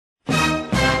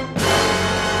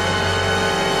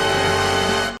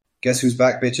Guess who's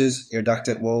back, bitches? Ihr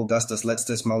dachtet wohl, dass das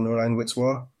letztes Mal nur ein Witz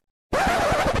war?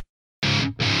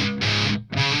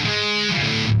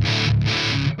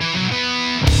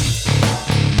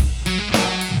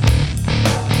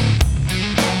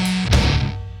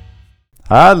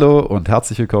 Hallo und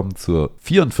herzlich willkommen zur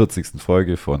 44.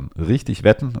 Folge von Richtig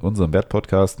Wetten, unserem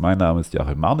Wettpodcast. Mein Name ist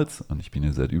Joachim Marnitz und ich bin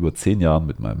hier seit über 10 Jahren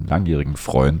mit meinem langjährigen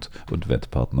Freund und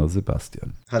Wettpartner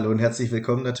Sebastian. Hallo und herzlich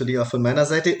willkommen natürlich auch von meiner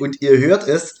Seite. Und ihr hört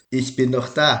es, ich bin noch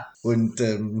da. Und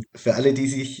für alle, die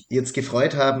sich jetzt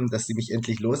gefreut haben, dass sie mich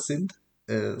endlich los sind,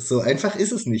 so einfach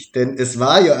ist es nicht. Denn es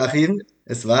war, Joachim,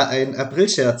 es war ein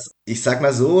Aprilscherz. Ich sag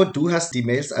mal so, du hast die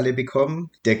Mails alle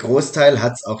bekommen. Der Großteil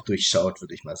hat's auch durchschaut,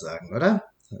 würde ich mal sagen, oder?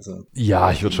 Also,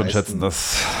 ja, ich würde schon schätzen,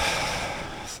 dass,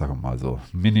 sagen wir mal so,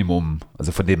 Minimum,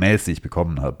 also von den Mails, die ich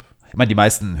bekommen habe. Ich meine, die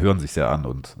meisten hören sich ja an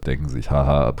und denken sich,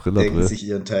 haha, April. Denken sich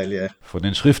ihren Teil, ja. Von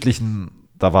den schriftlichen,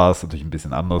 da war es natürlich ein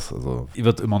bisschen anders. Also ich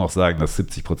würde immer noch sagen, dass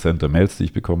 70% der Mails, die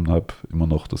ich bekommen habe, immer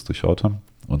noch das durchschaut haben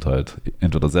und halt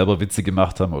entweder selber Witze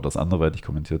gemacht haben oder das anderweitig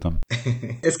kommentiert haben.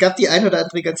 Es gab die ein oder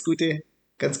andere ganz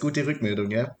gute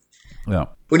Rückmeldung, ja.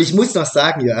 Ja. Und ich muss noch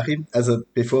sagen, Joachim, also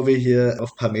bevor wir hier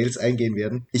auf ein paar Mails eingehen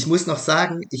werden, ich muss noch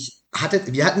sagen,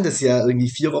 wir hatten das ja irgendwie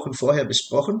 4 Wochen vorher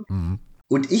besprochen. Mhm.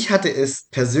 Und ich hatte es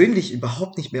persönlich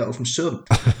überhaupt nicht mehr auf dem Schirm.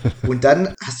 Und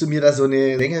dann hast du mir da so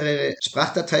eine längere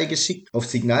Sprachdatei geschickt, auf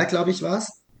Signal, glaube ich,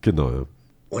 war's. Genau, ja.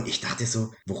 Und ich dachte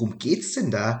so, worum geht's denn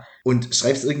da? Und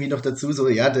schreibst irgendwie noch dazu so,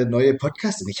 ja, der neue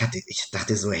Podcast. Und ich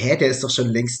dachte so, der ist doch schon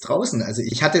längst draußen. Also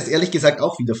ich hatte es ehrlich gesagt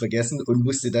auch wieder vergessen und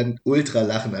musste dann ultra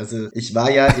lachen. Also ich war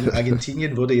ja in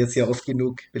Argentinien, wurde jetzt ja oft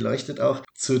genug beleuchtet auch.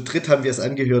 Zu dritt haben wir es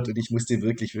angehört und ich musste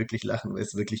wirklich, wirklich lachen, weil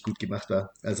es wirklich gut gemacht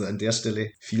war. Also an der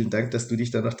Stelle vielen Dank, dass du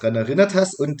dich da noch dran erinnert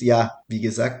hast. Und ja, wie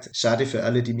gesagt, schade für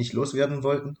alle, die mich loswerden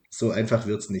wollten. So einfach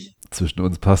wird's nicht. Zwischen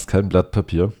uns passt kein Blatt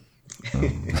Papier.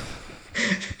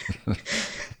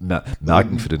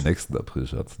 Merken für den nächsten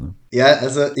April-Scherz, ne? Ja,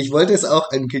 also ich wollte es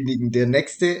auch ankündigen. Der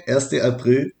nächste 1.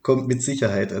 April kommt mit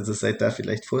Sicherheit. Also seid da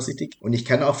vielleicht vorsichtig. Und ich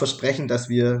kann auch versprechen, dass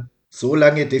wir so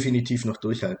lange definitiv noch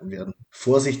durchhalten werden.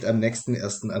 Vorsicht am nächsten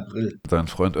 1. April. Dein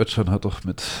Freund Özcan hat doch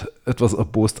mit etwas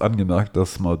erbost angemerkt,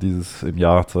 dass man im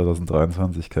Jahr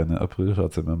 2023 keine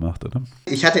April-Scherze mehr macht, oder?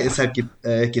 Ich hatte es halt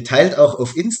geteilt auch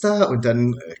auf Insta und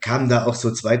dann kamen da auch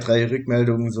so 2, 3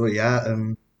 Rückmeldungen so, ja,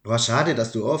 war schade,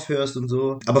 dass du aufhörst und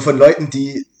so. Aber von Leuten,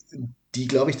 die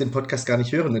glaube ich, den Podcast gar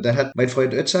nicht hören. Und dann hat mein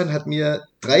Freund Özcan hat mir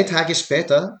 3 Tage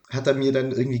später, hat er mir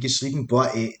dann irgendwie geschrieben, boah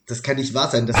ey, das kann nicht wahr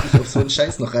sein, dass ich auf so einen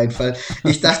Scheiß noch reinfall.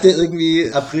 Ich dachte irgendwie,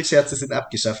 Aprilscherze sind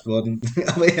abgeschafft worden.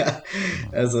 Aber ja,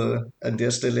 also an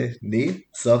der Stelle, nee,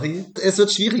 sorry. Es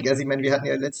wird schwierig. Also ich meine, wir hatten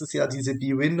ja letztes Jahr diese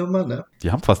BWin-Nummer, ne?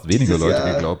 Die haben fast weniger Dieses Leute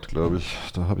Jahr geglaubt, glaube ich.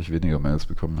 Da habe ich weniger Mails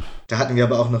bekommen. Da hatten wir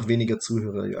aber auch noch weniger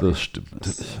Zuhörer. Ja. Das stimmt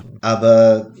natürlich.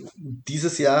 Aber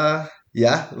dieses Jahr,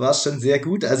 ja, war es schon sehr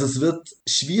gut. Also es wird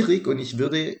schwierig und ich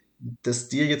würde das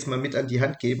dir jetzt mal mit an die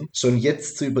Hand geben, schon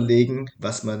jetzt zu überlegen,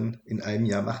 was man in einem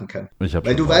Jahr machen kann.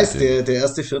 Weil du weißt, der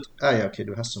 1.4. Ah ja, okay,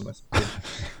 du hast schon was.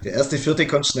 Der 1.4.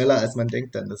 kommt schneller, als man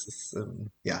denkt dann. Das ist,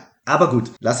 ja. Aber gut,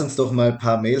 lass uns doch mal ein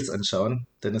paar Mails anschauen,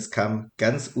 denn es kam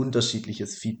ganz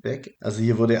unterschiedliches Feedback. Also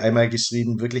hier wurde einmal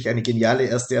geschrieben, wirklich eine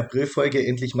geniale 1. April-Folge,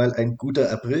 endlich mal ein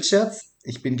guter Aprilscherz.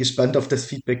 Ich bin gespannt auf das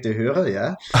Feedback der Hörer,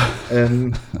 ja.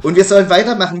 Und wir sollen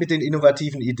weitermachen mit den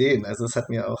innovativen Ideen. Also es hat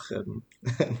mir auch,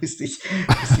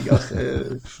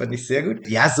 fand ich sehr gut.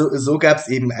 Ja, so gab es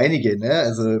eben einige, ne?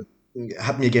 Also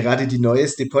habe mir gerade die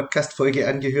neueste Podcast-Folge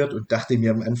angehört und dachte mir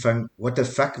am Anfang, what the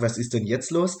fuck, was ist denn jetzt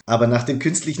los? Aber nach dem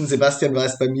künstlichen Sebastian war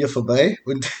es bei mir vorbei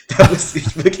und da musste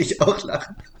ich wirklich auch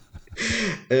lachen.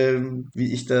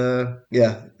 Wie ich da,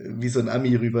 ja, wie so ein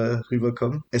Ami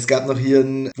rüberkomme. Es gab noch hier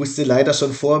wusste leider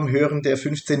schon vor dem Hören der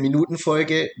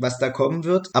 15-Minuten-Folge, was da kommen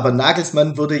wird. Aber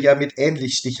Nagelsmann wurde ja mit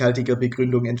ähnlich stichhaltiger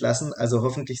Begründung entlassen. Also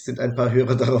hoffentlich sind ein paar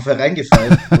Hörer darauf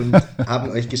hereingefallen und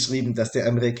haben euch geschrieben, dass der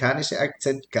amerikanische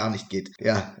Akzent gar nicht geht.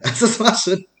 Ja, also es war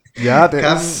schon... Ja,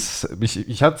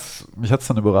 mich hat's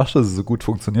dann überrascht, dass es so gut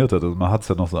funktioniert hat. Also man hat es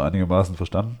ja noch so einigermaßen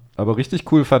verstanden. Aber richtig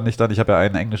cool fand ich dann, ich habe ja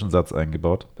einen englischen Satz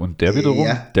eingebaut. Und der wiederum,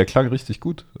 der klang richtig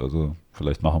gut. Also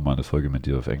vielleicht machen wir mal eine Folge mit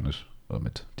dir auf Englisch. Oder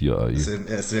mit dir, AI.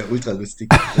 Das wäre ultra lustig.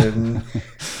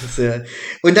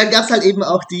 Und dann gab es halt eben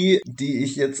auch die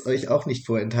ich jetzt euch auch nicht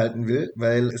vorenthalten will,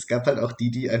 weil es gab halt auch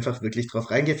die einfach wirklich drauf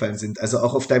reingefallen sind. Also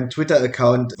auch auf deinem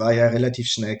Twitter-Account war ja relativ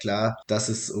schnell klar, dass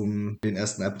es um den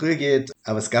 1. April geht.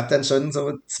 Aber es gab dann schon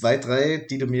so 2, 3,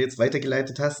 die du mir jetzt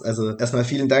weitergeleitet hast. Also erstmal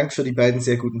vielen Dank für die beiden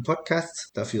sehr guten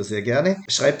Podcasts. Dafür sehr gerne.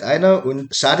 Schreibt einer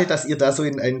und schade, dass ihr da so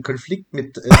in einen Konflikt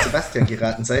mit Sebastian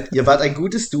geraten seid. Ihr wart ein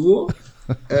gutes Duo.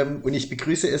 Und ich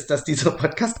begrüße es, dass dieser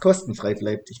Podcast kostenfrei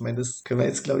bleibt. Ich meine, das können wir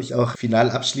jetzt, glaube ich, auch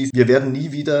final abschließen. Wir werden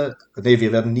nie wieder, nie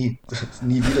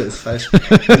wieder ist falsch.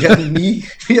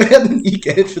 Wir werden nie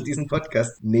Geld für diesen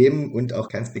Podcast nehmen und auch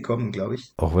keins bekommen, glaube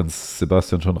ich. Auch wenn es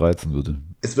Sebastian schon reizen würde.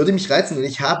 Es würde mich reizen und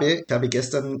ich habe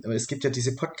gestern, es gibt ja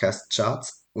diese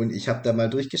Podcast-Charts und ich habe da mal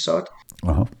durchgeschaut.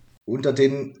 Aha. Unter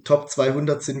den Top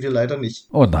 200 sind wir leider nicht.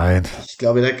 Oh nein. Ich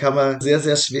glaube, da kann man sehr,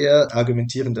 sehr schwer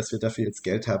argumentieren, dass wir dafür jetzt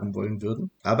Geld haben wollen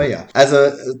würden. Aber ja, also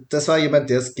das war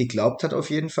jemand, der es geglaubt hat auf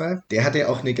jeden Fall. Der hatte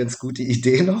auch eine ganz gute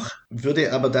Idee noch,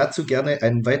 würde aber dazu gerne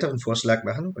einen weiteren Vorschlag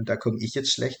machen und da komme ich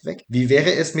jetzt schlecht weg. Wie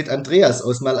wäre es mit Andreas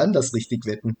aus Mal anders richtig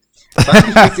wetten?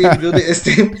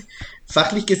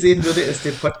 Fachlich gesehen würde es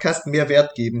dem Podcast mehr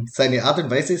Wert geben. Seine Art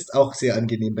und Weise ist auch sehr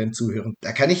angenehm beim Zuhören.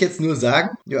 Da kann ich jetzt nur sagen,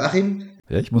 Joachim.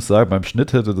 Ja, ich muss sagen, beim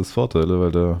Schnitt hätte das Vorteile,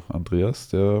 weil der Andreas,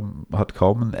 der hat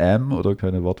kaum ein oder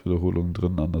keine Wortwiederholungen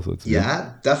drin, anders als wir.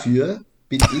 Ja, dafür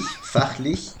bin ich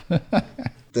fachlich,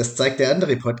 das zeigt der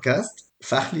andere Podcast,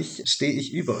 fachlich stehe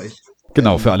ich über euch.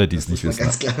 Genau, für alle, die es nicht wissen.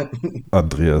 Ganz klar.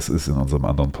 Andreas ist in unserem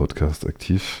anderen Podcast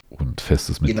aktiv und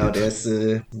festes Mitglied. Genau, der ist,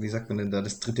 wie sagt man denn da,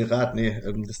 das dritte Rad? Nee,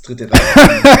 das dritte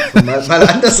Rad. mal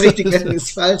anders richtig nennen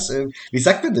ist falsch. Wie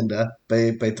sagt man denn da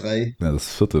bei 3? Ja,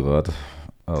 das vierte Rad.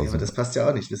 Also, aber das passt ja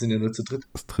auch nicht, wir sind ja nur zu dritt.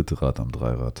 Das dritte Rad am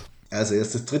Dreirad. Also er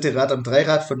ist das dritte Rad am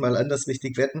Dreirad von Mal anders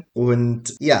richtig wetten.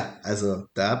 Und ja, also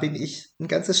da bin ich ein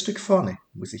ganzes Stück vorne,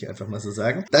 muss ich einfach mal so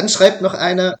sagen. Dann schreibt noch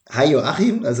einer, hi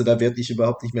Joachim, also da werde ich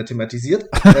überhaupt nicht mehr thematisiert.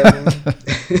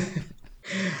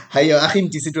 Hi Joachim,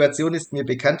 die Situation ist mir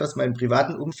bekannt aus meinem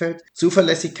privaten Umfeld.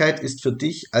 Zuverlässigkeit ist für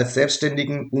dich als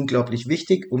Selbstständigen unglaublich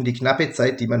wichtig, um die knappe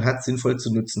Zeit, die man hat, sinnvoll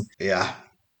zu nutzen. Ja.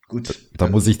 Gut. Da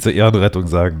muss ich zur Ehrenrettung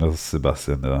sagen, dass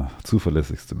Sebastian der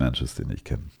zuverlässigste Mensch ist, den ich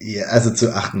kenne. Ja, also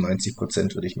zu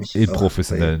 98% würde ich mich. In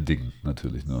professionellen Dingen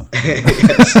natürlich nur.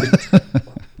 Ja, das stimmt.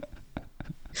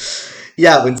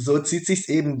 Ja, und so zieht sich's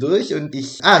eben durch und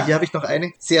hier habe ich noch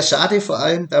eine. Sehr schade, vor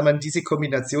allem, da man diese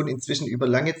Kombination inzwischen über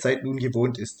lange Zeit nun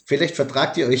gewohnt ist. Vielleicht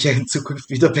vertragt ihr euch ja in Zukunft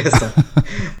wieder besser.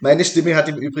 Meine Stimme hat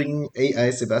im Übrigen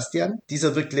AI Sebastian.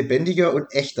 Dieser wirkt lebendiger und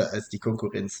echter als die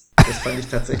Konkurrenz. Das fand ich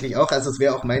tatsächlich auch. Also es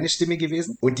wäre auch meine Stimme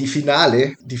gewesen. Und die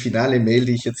finale Mail,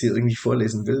 die ich jetzt hier irgendwie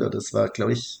vorlesen will, oder das war,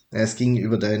 glaube ich, es ging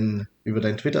über deinen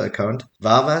Twitter-Account,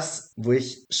 war was, wo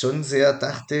ich schon sehr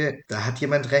dachte, da hat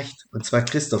jemand recht. Und zwar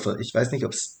Christopher. Ich weiß nicht,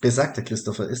 ob es besagter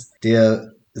Christopher ist,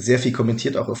 der sehr viel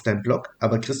kommentiert auch auf deinem Blog.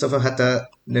 Aber Christopher hat da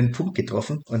einen Punkt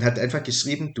getroffen und hat einfach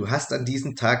geschrieben, du hast an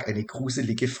diesem Tag eine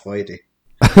gruselige Freude.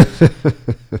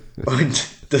 Und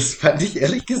das fand ich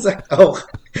ehrlich gesagt auch.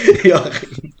 Ja,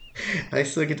 habe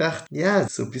ich so gedacht, ja,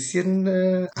 so ein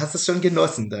bisschen hast du es schon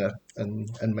genossen, da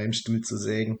an meinem Stuhl zu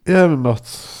sägen. Ja, mir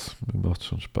macht's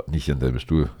schon Spaß. Nicht an deinem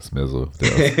Stuhl, ist mehr so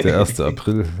der 1.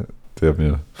 April, der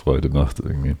mir Freude macht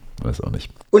irgendwie. Weiß auch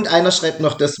nicht. Und einer schreibt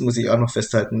noch, das muss ich auch noch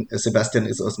festhalten, Sebastian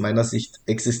ist aus meiner Sicht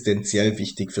existenziell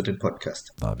wichtig für den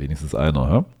Podcast. Na, wenigstens einer,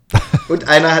 ja? Und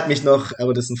einer hat mich noch,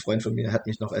 aber das ist ein Freund von mir, hat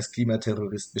mich noch als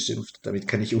Klimaterrorist beschimpft. Damit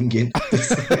kann ich umgehen.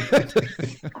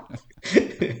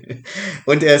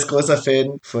 Und er ist großer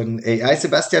Fan von AI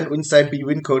Sebastian und sein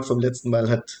B-Win-Code vom letzten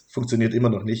Mal funktioniert immer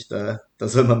noch nicht. Da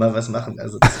soll man mal was machen.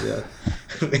 Also das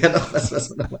wäre noch was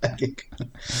man noch mal angehen kann.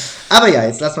 Aber ja,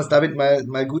 jetzt lassen wir es damit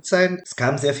mal gut sein. Es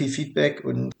kam sehr viel Feedback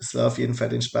und es war auf jeden Fall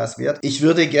den Spaß wert. Ich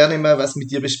würde gerne mal was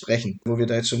mit dir besprechen, wo wir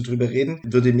da jetzt schon drüber reden.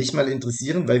 Würde mich mal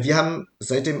interessieren, weil wir haben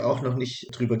seitdem auch noch nicht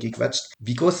drüber gequatscht.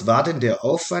 Wie groß war denn der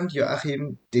Aufwand,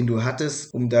 Joachim, den du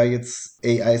hattest, um da jetzt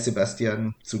AI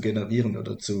Sebastian zu generieren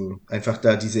oder einfach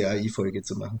da diese AI-Folge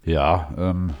zu machen?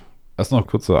 Ja, erst noch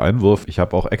kurzer Einwurf. Ich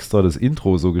habe auch extra das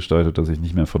Intro so gestaltet, dass ich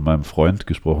nicht mehr von meinem Freund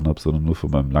gesprochen habe, sondern nur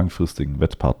von meinem langfristigen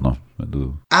Wettpartner.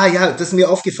 Ja, das ist mir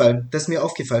aufgefallen.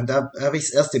 Da habe ich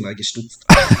das erste Mal gestutzt.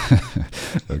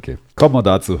 Okay, kommen wir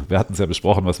dazu. Wir hatten es ja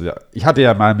besprochen, ich hatte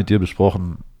ja mal mit dir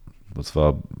besprochen, das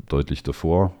war deutlich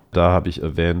davor. Da habe ich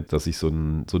erwähnt, dass ich so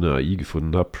eine AI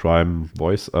gefunden habe. Prime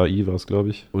Voice AI war es, glaube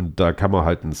ich. Und da kann man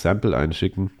halt ein Sample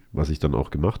einschicken, was ich dann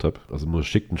auch gemacht habe. Also man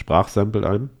schickt ein Sprachsample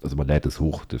ein. Also man lädt es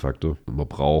hoch de facto. Und man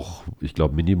braucht, ich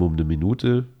glaube, Minimum eine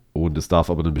Minute. Und es darf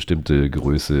aber eine bestimmte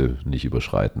Größe nicht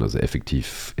überschreiten. Also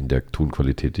effektiv in der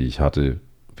Tonqualität, die ich hatte.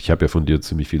 Ich habe ja von dir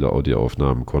ziemlich viele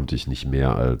Audioaufnahmen, konnte ich nicht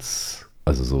mehr als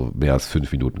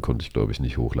 5 Minuten konnte ich, glaube ich,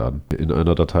 nicht hochladen in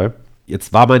einer Datei.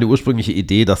 Jetzt war meine ursprüngliche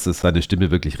Idee, dass es seine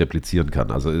Stimme wirklich replizieren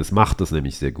kann. Also es macht das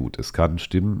nämlich sehr gut. Es kann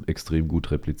Stimmen extrem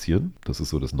gut replizieren. Das ist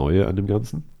so das Neue an dem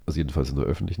Ganzen. Also jedenfalls in der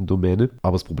öffentlichen Domäne.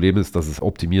 Aber das Problem ist, dass es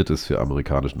optimiert ist für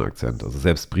amerikanischen Akzent. Also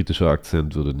selbst britischer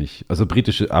Akzent würde nicht, also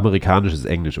amerikanisches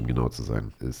Englisch, um genau zu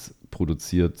sein. Es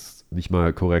produziert nicht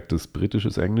mal korrektes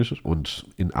britisches Englisch und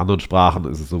in anderen Sprachen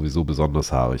ist es sowieso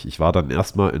besonders haarig. Ich war dann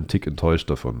erstmal einen Tick enttäuscht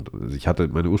davon. Also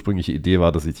meine ursprüngliche Idee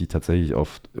war, dass ich die tatsächlich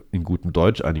in gutem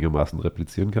Deutsch einigermaßen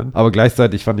replizieren kann. Aber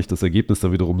gleichzeitig fand ich das Ergebnis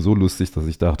dann wiederum so lustig, dass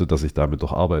ich dachte, dass ich damit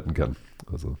doch arbeiten kann.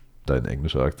 Also dein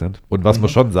englischer Akzent. Und was man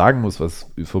schon sagen muss, was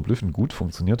verblüffend gut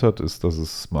funktioniert hat, ist,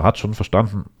 dass man hat schon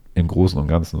verstanden, im Großen und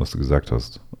Ganzen, was du gesagt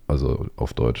hast. Also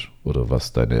auf Deutsch. Oder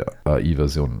was deine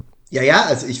AI-Version. Ja,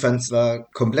 also ich fand zwar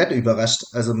komplett überrascht,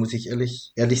 also muss ich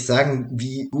ehrlich sagen,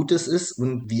 wie gut es ist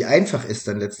und wie einfach es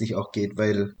dann letztlich auch geht,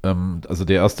 weil... Also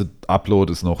der erste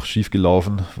Upload ist noch schief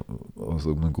gelaufen, aus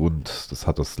irgendeinem Grund, das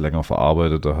hat das länger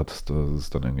verarbeitet, das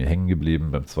ist dann irgendwie hängen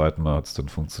geblieben, beim zweiten Mal hat es dann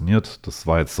funktioniert. Das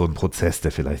war jetzt so ein Prozess,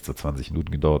 der vielleicht so 20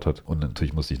 Minuten gedauert hat und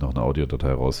natürlich musste ich noch eine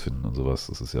Audiodatei rausfinden und sowas,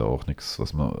 das ist ja auch nichts,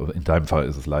 in deinem Fall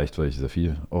ist es leicht, weil ich sehr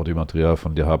viel Audiomaterial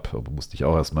von dir habe, aber musste ich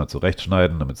auch erstmal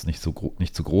zurechtschneiden, damit es nicht zu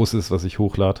groß ist, was ich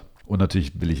hochlade. Und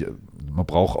natürlich man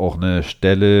braucht auch eine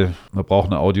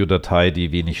Audiodatei,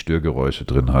 die wenig Störgeräusche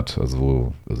drin hat.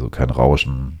 Also kein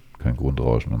Rauschen, kein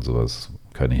Grundrauschen und sowas,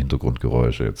 keine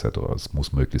Hintergrundgeräusche etc. Es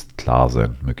muss möglichst klar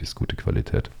sein, möglichst gute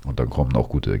Qualität. Und dann kommen auch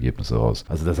gute Ergebnisse raus.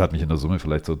 Also das hat mich in der Summe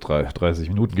vielleicht so 30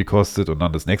 Minuten gekostet. Und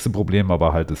dann das nächste Problem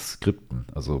aber halt das Skripten.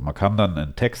 Also man kann dann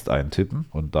einen Text eintippen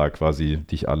und da quasi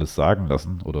dich alles sagen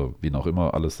lassen oder wen auch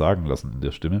immer alles sagen lassen in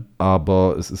der Stimme.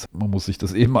 Aber man muss sich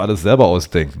das eben alles selber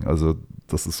ausdenken. Also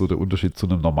das ist so der Unterschied zu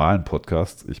einem normalen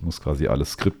Podcast. Ich muss quasi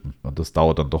alles skripten. Und das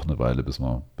dauert dann doch eine Weile, bis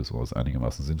man was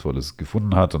einigermaßen Sinnvolles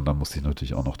gefunden hat. Und dann musste ich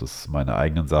natürlich auch noch meine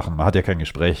eigenen Sachen. Man hat ja kein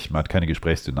Gespräch, man hat keine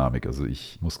Gesprächsdynamik. Also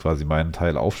ich muss quasi meinen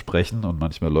Teil aufsprechen und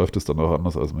manchmal läuft es dann auch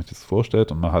anders, als man sich das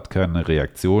vorstellt. Und man hat keine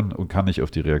Reaktion und kann nicht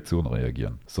auf die Reaktion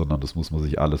reagieren. Sondern das muss man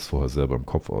sich alles vorher selber im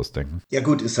Kopf ausdenken. Ja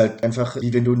gut, ist halt einfach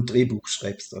wie wenn du ein Drehbuch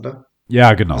schreibst, oder?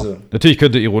 Ja, genau. Also, natürlich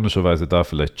könnte ironischerweise da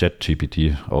vielleicht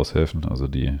ChatGPT aushelfen. Also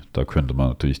da könnte man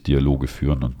natürlich Dialoge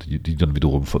führen und die dann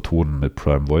wiederum vertonen mit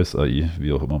Prime Voice AI,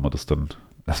 wie auch immer man das dann...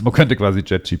 Also man könnte quasi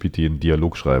ChatGPT einen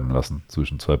Dialog schreiben lassen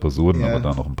zwischen zwei Personen, aber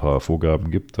da noch ein paar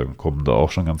Vorgaben gibt, dann kommen da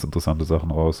auch schon ganz interessante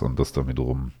Sachen raus und das dann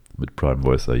wiederum mit Prime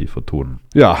Voice AI vertonen.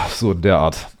 Ja, so in der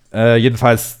Art.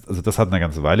 Jedenfalls, also das hat eine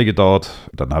ganze Weile gedauert.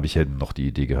 Dann habe ich halt noch die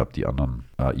Idee gehabt, die anderen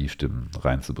AI-Stimmen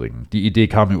reinzubringen. Die Idee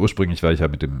kam mir ursprünglich, weil ich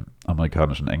halt mit dem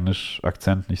amerikanischen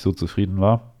Englisch-Akzent nicht so zufrieden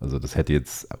war. Also das hätte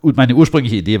jetzt, und meine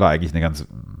ursprüngliche Idee war eigentlich nicht eine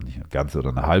ganze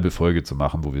oder eine halbe Folge zu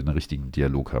machen, wo wir einen richtigen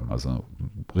Dialog haben, also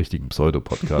einen richtigen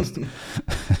Pseudo-Podcast.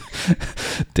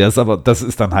 Das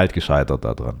ist dann halt gescheitert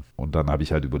daran. Und dann habe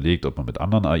ich halt überlegt, ob man mit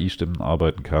anderen AI-Stimmen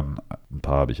arbeiten kann. Ein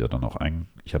paar habe ich ja dann auch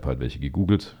ich habe halt welche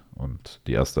gegoogelt und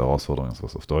die erste Herausforderung ist,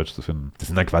 was auf Deutsch zu finden. Das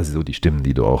sind dann quasi so die Stimmen,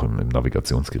 die du auch im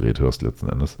Navigationsgerät hörst letzten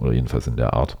Endes oder jedenfalls in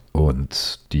der Art.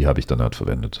 Und die habe ich dann halt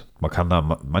verwendet. Man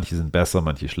kann manche sind besser,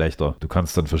 manche schlechter. Du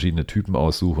kannst dann verschiedene Typen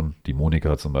aussuchen. Die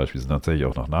Monika zum Beispiel sind tatsächlich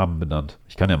auch nach Namen benannt.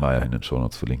 Ich kann ja mal in den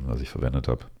Shownotes verlinken, was ich verwendet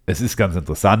habe. Es ist ganz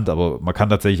interessant, aber man kann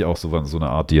tatsächlich auch so eine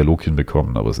Art Dialog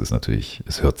hinbekommen, aber es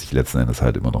hört sich letzten Endes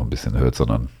halt immer noch ein bisschen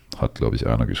hölzern an. Hat, glaube ich,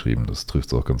 einer geschrieben, das trifft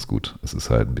es auch ganz gut. Es ist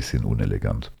halt ein bisschen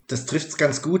unelegant. das trifft es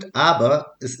ganz gut,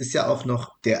 aber es ist ja auch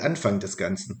noch der Anfang des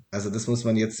Ganzen. Also das muss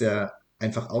man jetzt ja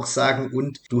einfach auch sagen.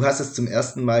 Und du hast es zum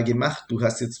ersten Mal gemacht. Du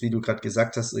hast jetzt, wie du gerade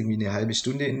gesagt hast, irgendwie eine halbe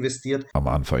Stunde investiert. Am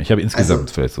Anfang. Ich habe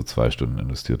insgesamt vielleicht so 2 Stunden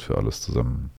investiert für alles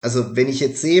zusammen. Also wenn ich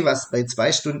jetzt sehe, was bei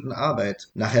 2 Stunden Arbeit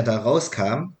nachher da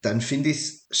rauskam, dann finde ich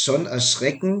es schon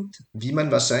erschreckend, wie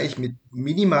man wahrscheinlich mit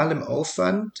minimalem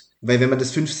Aufwand, weil wenn man das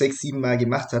 5, 6, 7 Mal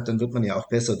gemacht hat, dann wird man ja auch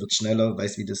besser, wird schneller,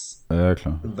 Ja,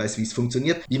 klar. weiß, wie es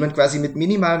funktioniert, wie man quasi mit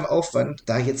minimalem Aufwand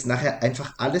da jetzt nachher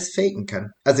einfach alles faken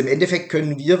kann. Also im Endeffekt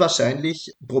können wir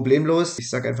wahrscheinlich problemlos, ich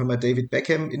sag einfach mal David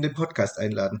Beckham, in den Podcast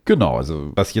einladen. Genau,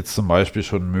 also was jetzt zum Beispiel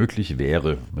schon möglich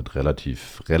wäre mit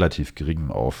relativ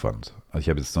geringem Aufwand. Also ich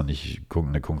habe jetzt noch nicht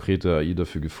eine konkrete AI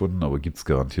dafür gefunden, aber gibt es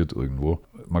garantiert irgendwo.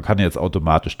 Man kann jetzt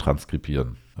automatisch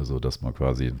transkribieren, also dass man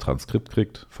quasi ein Transkript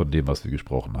kriegt von dem, was wir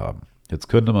gesprochen haben. Jetzt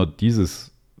könnte man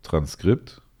dieses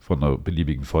Transkript von einer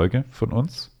beliebigen Folge von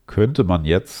uns, könnte man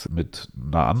jetzt mit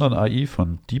einer anderen AI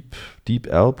von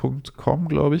deepl.com,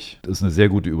 glaube ich, das ist eine sehr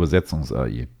gute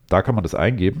Übersetzungs-AI. Da kann man das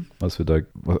eingeben, also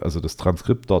das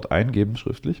Transkript dort eingeben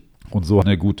schriftlich und so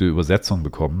eine gute Übersetzung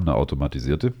bekommen, eine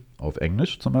automatisierte, auf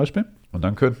Englisch zum Beispiel. Und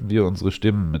dann könnten wir unsere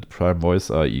Stimmen mit Prime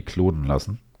Voice AI klonen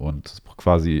lassen und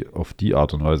quasi auf die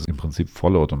Art und Weise im Prinzip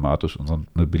vollautomatisch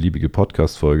eine beliebige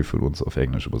Podcast-Folge für uns auf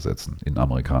Englisch übersetzen, in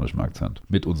amerikanischem Akzent,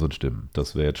 mit unseren Stimmen.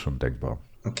 Das wäre jetzt schon denkbar.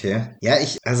 Okay. Ja,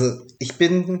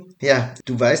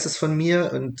 du weißt es von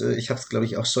mir und ich habe es, glaube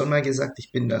ich, auch schon mal gesagt,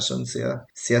 ich bin da schon sehr,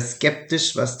 sehr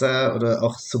skeptisch, was da, oder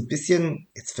auch so ein bisschen,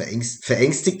 jetzt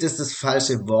verängstigt ist das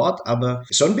falsche Wort, aber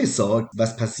schon besorgt,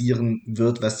 was passieren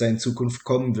wird, was da in Zukunft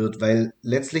kommen wird, weil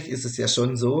letztlich ist es ja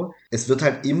schon so, es wird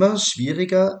halt immer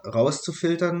schwieriger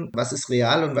rauszufiltern, was ist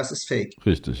real und was ist fake.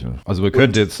 Richtig, ja. Also wir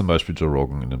könnten Und jetzt zum Beispiel Joe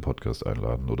Rogan in den Podcast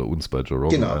einladen oder uns bei Joe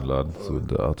Rogan genau. einladen, so in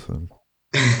der Art.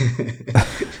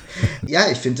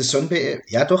 Ja, ich finde es schon,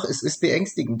 ja doch, es ist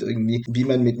beängstigend irgendwie, wie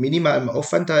man mit minimalem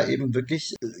Aufwand da eben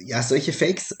wirklich, ja, solche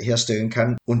Fakes herstellen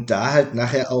kann und da halt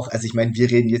nachher auch, also ich meine, wir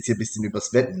reden jetzt hier ein bisschen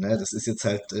übers Wetten, ne? Das ist jetzt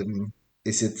halt,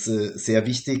 ist jetzt sehr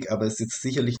wichtig, aber ist jetzt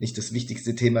sicherlich nicht das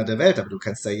wichtigste Thema der Welt, aber du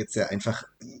kannst da jetzt ja einfach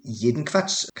jeden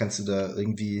Quatsch, kannst du da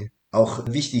irgendwie auch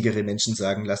wichtigere Menschen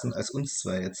sagen lassen als uns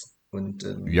zwei jetzt. Und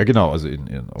Ja, genau, also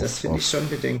das finde ich schon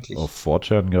bedenklich. auf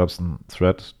 4chan gab es einen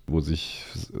Thread, also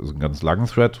einen ganz langen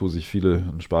Thread, wo sich viele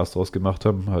einen Spaß draus gemacht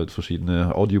haben, halt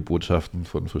verschiedene Audiobotschaften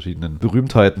von verschiedenen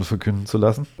Berühmtheiten verkünden zu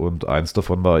lassen. Und eins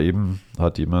davon war eben,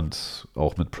 hat jemand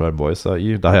auch mit Prime Voice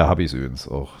AI, daher habe ich es übrigens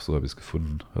auch, so habe ich es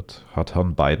gefunden, hat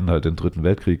Herrn Biden halt den Dritten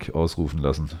Weltkrieg ausrufen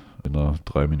lassen in einer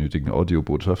 3-minütigen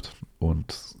Audiobotschaft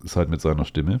und ist halt mit seiner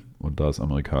Stimme, und da es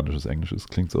amerikanisches Englisch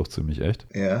ist, klingt es auch ziemlich echt.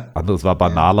 Ja. Anderes war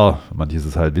banaler, manches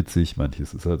ist halt witzig,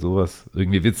 manches ist halt sowas.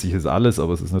 Irgendwie witzig ist alles,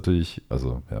 aber es ist natürlich,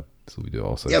 also ja, so wie du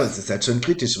auch sagst. Ja, aber es ist halt schon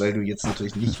kritisch, weil du jetzt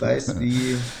natürlich nicht weißt,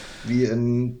 wie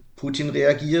ein Putin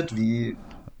reagiert, Ja wie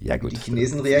gut, die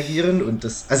Chinesen reagieren und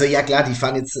das, also ja klar, die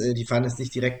fahren jetzt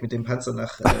nicht direkt mit dem Panzer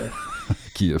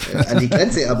Kiew. an die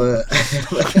Grenze, aber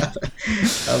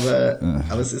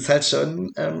es ist halt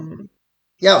schon,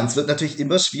 ja, und es wird natürlich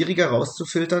immer schwieriger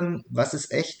rauszufiltern, was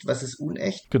ist echt, was ist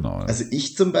unecht. Genau, ja. Also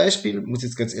ich zum Beispiel, muss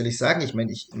jetzt ganz ehrlich sagen, ich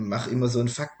meine, ich mache immer so einen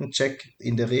Faktencheck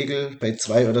in der Regel bei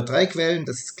 2 oder 3 Quellen,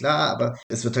 das ist klar, aber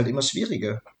es wird halt immer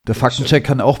schwieriger. Der Faktencheck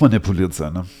kann auch manipuliert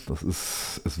sein, ne?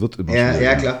 Es wird immer Ja,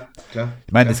 schwieriger. ja, klar, klar.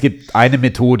 Ich meine, Klar. es gibt eine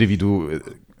Methode,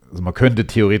 also man könnte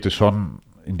theoretisch schon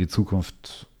in die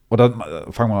Zukunft, oder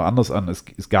fangen wir mal anders an,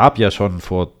 es gab ja schon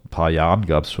vor ein paar Jahren,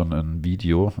 gab es schon ein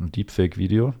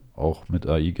Deepfake-Video, auch mit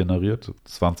AI generiert.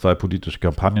 Es waren 2 politische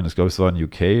Kampagnen, ich glaube, es war in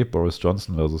UK, Boris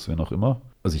Johnson versus wen auch immer.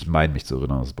 Also ich meine mich zu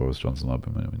erinnern, dass es Boris Johnson war,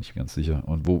 bin mir nicht ganz sicher.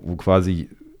 Und wo quasi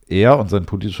er und sein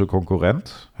politischer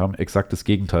Konkurrent haben exakt das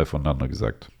Gegenteil voneinander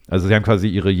gesagt. Also sie haben quasi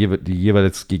die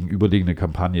jeweils gegenüberliegende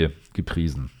Kampagne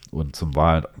gepriesen und zum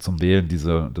Wählen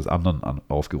des anderen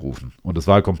aufgerufen. Und das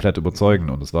war komplett überzeugend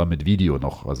und es war mit Video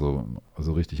noch, also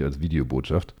richtig als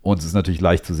Videobotschaft. Und es ist natürlich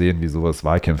leicht zu sehen, wie sowas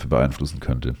Wahlkämpfe beeinflussen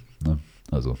könnte. Ne?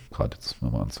 Also gerade jetzt,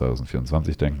 wenn wir an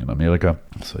 2024 denken in Amerika,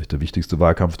 das ist vielleicht der wichtigste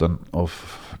Wahlkampf dann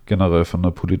auf generell von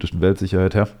der politischen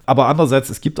Weltsicherheit her. Aber andererseits,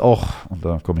 es gibt auch, und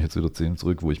da komme ich jetzt wieder zu dem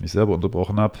zurück, wo ich mich selber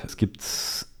unterbrochen habe, es gibt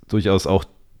durchaus auch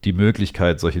die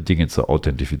Möglichkeit, solche Dinge zu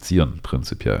authentifizieren,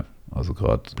 prinzipiell. Also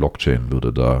gerade Blockchain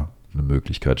würde da eine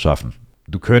Möglichkeit schaffen.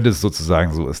 Du könntest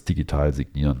sozusagen so es digital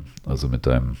signieren, also mit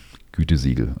deinem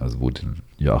Gütesiegel, also wo den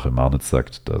Joachim Marnitz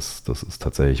sagt, das ist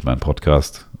tatsächlich mein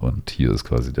Podcast und hier ist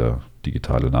quasi der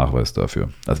digitale Nachweis dafür.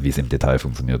 Also wie es im Detail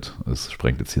funktioniert, es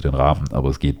sprengt jetzt hier den Rahmen, aber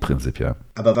es geht prinzipiell.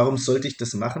 Aber warum sollte ich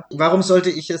das machen? Warum sollte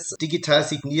ich es digital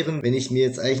signieren, wenn ich mir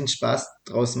jetzt eigentlich einen Spaß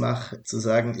draus mache, zu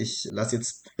sagen, ich lasse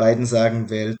jetzt Biden sagen,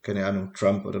 wählt, keine Ahnung,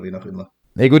 Trump oder wen auch immer.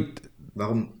 Na gut,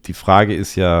 Warum? die Frage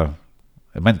ist ja,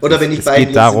 ich meine, Oder wenn ich es Biden geht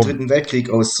jetzt darum, den Dritten Weltkrieg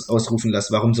ausrufen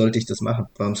lasse, warum sollte ich das machen?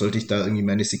 Warum sollte ich da irgendwie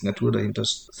meine Signatur dahinter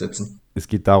setzen? es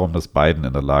geht darum, dass Biden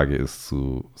in der Lage ist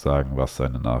zu sagen, was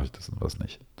seine Nachricht ist und was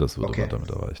nicht. Das würde man damit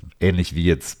erreichen. Ähnlich wie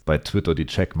jetzt bei Twitter die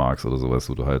Checkmarks oder sowas,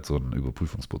 wo du halt so einen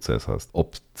Überprüfungsprozess hast.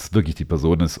 Ob es wirklich die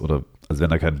Person ist oder, also wenn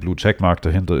da kein Blue Checkmark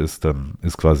dahinter ist, dann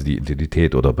ist quasi die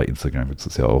Identität, oder bei Instagram gibt es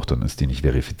das ja auch, dann ist die nicht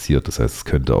verifiziert. Das heißt, es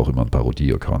könnte auch immer ein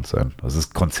Parodie-Account sein. Also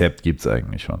das Konzept gibt es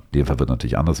eigentlich schon. In dem Fall wird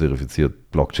natürlich anders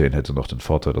verifiziert. Blockchain hätte noch den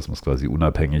Vorteil, dass man es quasi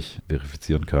unabhängig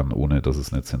verifizieren kann, ohne dass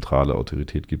es eine zentrale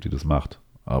Autorität gibt, die das macht.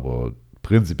 Aber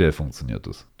prinzipiell funktioniert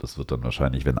das. Das wird dann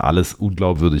wahrscheinlich, wenn alles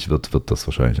unglaubwürdig wird, wird das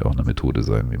wahrscheinlich auch eine Methode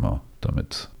sein, wie man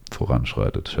damit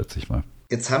voranschreitet, schätze ich mal.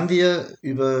 Jetzt haben wir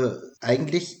über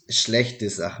eigentlich schlechte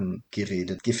Sachen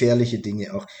geredet, gefährliche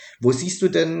Dinge auch. Wo siehst du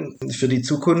denn für die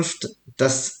Zukunft,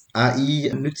 dass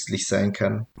AI nützlich sein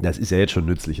kann? Das ist ja jetzt schon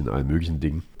nützlich in allen möglichen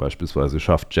Dingen. Beispielsweise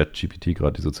schafft ChatGPT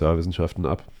gerade die Sozialwissenschaften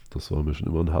ab. Das war mir schon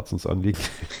immer ein Herzensanliegen.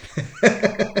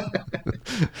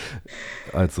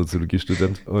 Als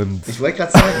Soziologiestudent. Und Ich wollte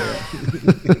gerade sagen,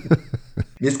 ja.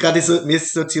 Mir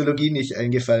ist Soziologie nicht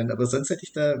eingefallen, aber sonst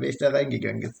wäre ich da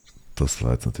reingegangen jetzt. das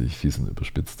war jetzt natürlich fies und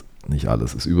überspitzt. Nicht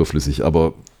alles ist überflüssig,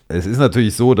 aber Es ist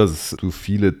natürlich so, dass du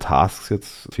viele Tasks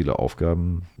jetzt, viele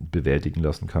Aufgaben bewältigen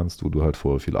lassen kannst, wo du halt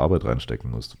vorher viel Arbeit reinstecken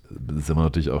musst. Das sind wir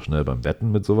natürlich auch schnell beim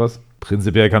Wetten mit sowas.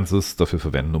 Prinzipiell kannst du es dafür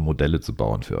verwenden, um Modelle zu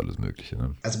bauen für alles Mögliche.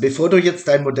 Ne? Also bevor du jetzt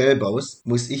dein Modell baust,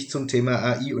 muss ich zum Thema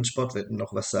AI und Sportwetten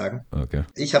noch was sagen. Okay.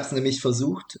 Ich habe es nämlich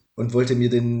versucht und wollte mir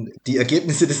die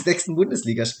Ergebnisse des nächsten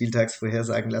Bundesligaspieltags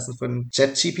vorhersagen lassen von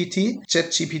ChatGPT.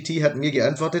 ChatGPT hat mir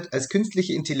geantwortet, als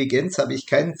künstliche Intelligenz habe ich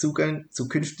keinen Zugang zu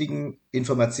künftigen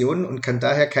Informationen und kann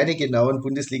daher keine genauen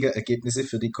Bundesliga-Ergebnisse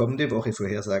für die kommende Woche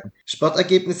vorhersagen.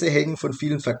 Sportergebnisse hängen von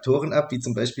vielen Faktoren ab, wie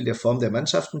zum Beispiel der Form der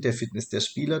Mannschaften, der Fitness der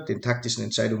Spieler, den taktischen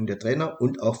Entscheidungen der Trainer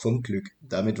und auch vom Glück.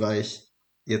 Damit war ich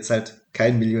jetzt halt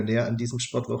kein Millionär an diesem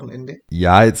Sportwochenende.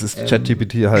 Ja, jetzt ist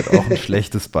ChatGPT halt auch ein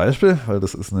schlechtes Beispiel, weil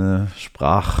das ist eine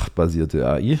sprachbasierte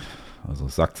AI. Also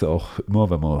sagt sie auch immer,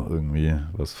 wenn man irgendwie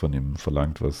was von ihm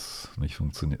verlangt, was nicht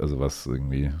funktioniert, also was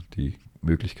irgendwie die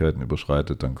Möglichkeiten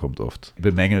überschreitet, dann kommt oft,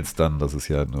 bemängelt es dann, dass es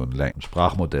ja nur ein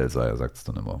Sprachmodell sei, er sagt es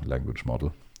dann immer, Language Model.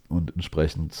 Und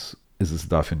entsprechend ist es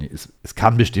dafür nicht, es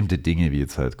kann bestimmte Dinge, wie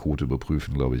jetzt halt Code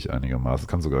überprüfen, glaube ich, einigermaßen. Es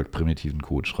kann sogar primitiven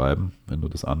Code schreiben, wenn du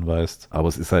das anweist. Aber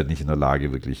es ist halt nicht in der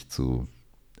Lage, wirklich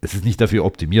es ist nicht dafür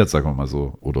optimiert, sagen wir mal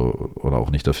so, oder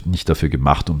auch nicht dafür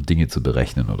gemacht, um Dinge zu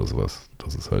berechnen oder sowas.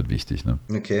 Das ist halt wichtig, ne?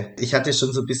 Okay. Ich hatte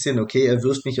schon so ein bisschen, okay, er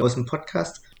wirft mich aus dem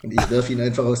Podcast und ich werfe ihn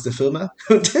einfach aus der Firma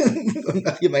und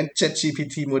mache hier mein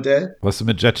ChatGPT-Modell. Was du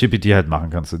mit ChatGPT halt machen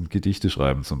kannst, sind Gedichte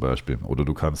schreiben zum Beispiel. Oder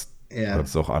du kannst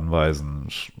auch anweisen,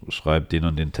 schreib den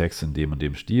und den Text in dem und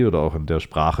dem Stil oder auch in der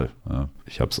Sprache. Ja.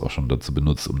 Ich habe es auch schon dazu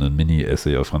benutzt, um einen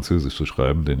Mini-Essay auf Französisch zu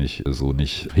schreiben, den ich so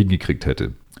nicht hingekriegt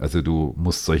hätte. Also du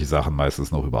musst solche Sachen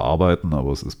meistens noch überarbeiten,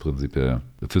 aber es ist prinzipiell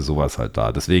für sowas halt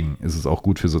da. Deswegen ist es auch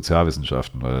gut für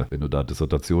Sozialwissenschaften, weil wenn du da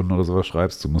Dissertationen oder sowas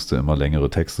schreibst, du musst ja immer längere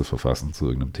Texte verfassen zu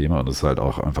irgendeinem Thema und das ist halt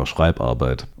auch einfach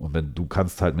Schreibarbeit. Und du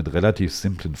kannst halt mit relativ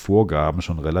simplen Vorgaben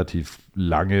schon relativ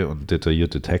lange und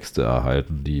detaillierte Texte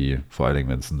erhalten, die vor allen Dingen,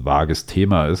 wenn es ein vages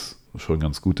Thema ist, schon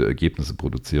ganz gute Ergebnisse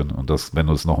produzieren. Und wenn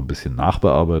du es noch ein bisschen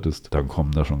nachbearbeitest, dann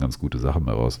kommen da schon ganz gute Sachen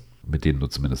mehr raus, mit denen du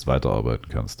zumindest weiterarbeiten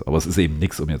kannst. Aber es ist eben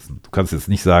nichts, du kannst jetzt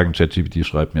nicht sagen, ChatGPT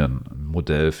schreibt mir ein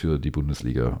Modell für die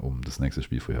Bundesliga, um das nächste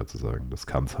Spiel vorherzusagen. Das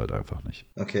kann es halt einfach nicht.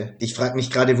 Okay. Ich frage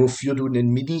mich gerade, wofür du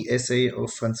einen Mini-Essay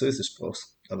auf Französisch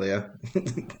brauchst. Aber ja.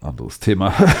 Anderes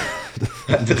Thema.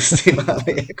 Anderes Thema,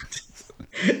 aber ja gut.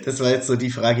 Das war jetzt so die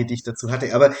Frage, die ich dazu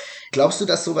hatte. Aber glaubst du,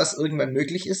 dass sowas irgendwann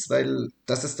möglich ist? Weil,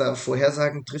 dass es da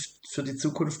Vorhersagen trifft für die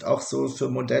Zukunft auch so für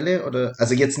Modelle? Oder,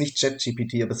 also jetzt nicht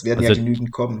ChatGPT, aber es werden ja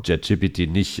genügend kommen. ChatGPT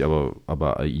nicht, aber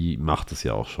AI macht es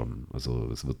ja auch schon. Also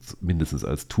es wird mindestens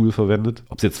als Tool verwendet.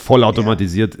 Ob es jetzt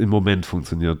vollautomatisiert im Moment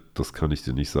funktioniert, das kann ich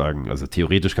dir nicht sagen. Also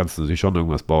theoretisch kannst du natürlich schon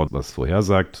irgendwas bauen, was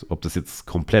vorhersagt. Ob das jetzt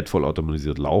komplett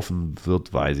vollautomatisiert laufen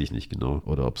wird, weiß ich nicht genau.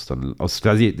 Oder ob es dann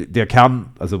quasi der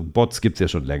Kern, also Bots gibt es ja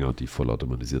schon länger, die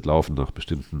vollautomatisiert laufen nach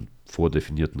bestimmten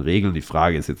vordefinierten Regeln. Die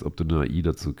Frage ist jetzt, ob du eine AI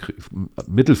dazu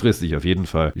mittelfristig auf jeden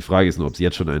Fall. Die Frage ist nur, ob es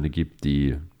jetzt schon eine gibt,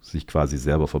 die sich quasi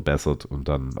selber verbessert und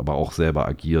dann aber auch selber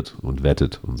agiert und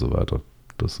wettet und so weiter.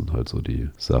 Das sind halt so die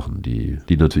Sachen, die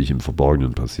natürlich im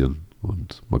Verborgenen passieren.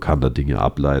 Und man kann da Dinge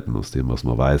ableiten aus dem, was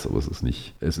man weiß, aber es ist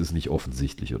nicht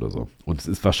offensichtlich oder so. Und es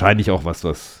ist wahrscheinlich auch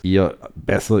was eher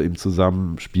besser im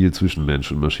Zusammenspiel zwischen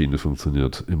Mensch und Maschine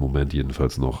funktioniert, im Moment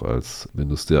jedenfalls noch, als wenn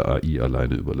du es der AI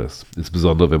alleine überlässt.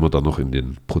 Insbesondere, wenn wir dann noch in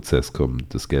den Prozess kommen,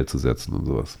 das Geld zu setzen und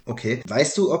sowas. Okay.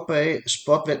 Weißt du, ob bei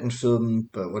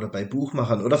Sportwettenfirmen oder bei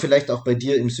Buchmachern oder vielleicht auch bei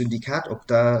dir im Syndikat, ob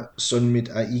da schon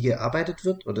mit AI gearbeitet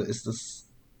wird? Oder ist das...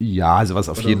 Ja, also was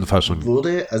auf jeden Fall schon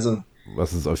wurde? Also...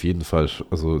 Was ist auf jeden Fall,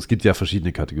 also es gibt ja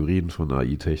verschiedene Kategorien von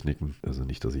AI-Techniken, also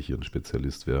nicht, dass ich hier ein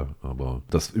Spezialist wäre, aber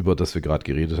über das wir gerade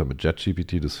geredet haben mit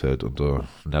ChatGPT, das fällt unter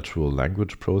Natural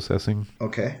Language Processing.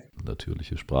 Okay.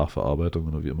 Natürliche Sprachverarbeitung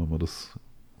oder wie immer man das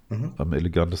am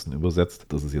elegantesten übersetzt.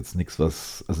 Das ist jetzt nichts,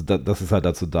 das ist halt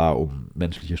dazu da, um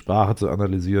menschliche Sprache zu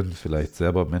analysieren, vielleicht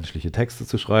selber menschliche Texte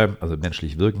zu schreiben, also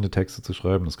menschlich wirkende Texte zu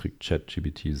schreiben. Das kriegt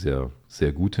ChatGPT sehr,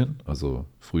 sehr gut hin. Also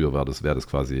früher wäre das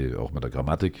quasi auch mit der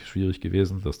Grammatik schwierig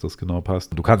gewesen, dass das genau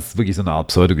passt. Du kannst wirklich so eine Art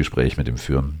Pseudogespräch mit ihm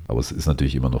führen, aber es ist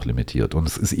natürlich immer noch limitiert und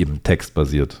es ist eben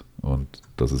textbasiert und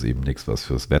das ist eben nichts, was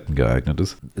fürs Wetten geeignet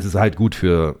ist. Es ist halt gut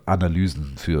für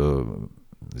Analysen,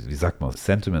 wie sagt man,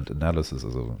 Sentiment Analysis,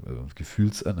 also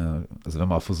also wenn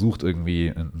man versucht, irgendwie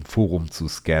ein Forum zu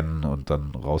scannen und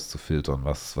dann rauszufiltern,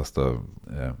 was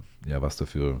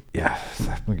dafür,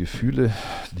 sagt man Gefühle,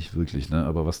 nicht wirklich, ne,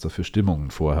 aber was da für Stimmungen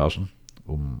vorherrschen,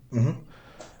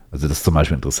 also das ist zum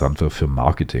Beispiel interessant für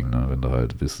Marketing, ne? Wenn du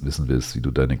halt wissen willst, wie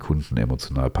du deine Kunden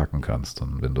emotional packen kannst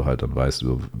und wenn du halt dann weißt,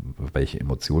 über welche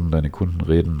Emotionen deine Kunden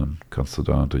reden, dann kannst du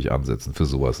da natürlich ansetzen. Für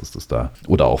sowas ist das da.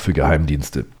 Oder auch für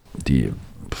Geheimdienste, die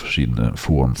verschiedene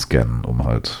Foren scannen, um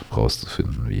halt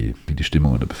rauszufinden, wie die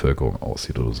Stimmung in der Bevölkerung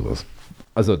aussieht oder sowas.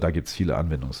 Also da gibt es viele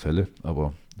Anwendungsfälle,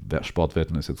 aber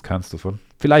Sportwetten ist jetzt keins davon.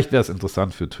 Vielleicht wäre es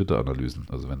interessant für Twitter-Analysen.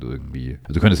 Also wenn du irgendwie,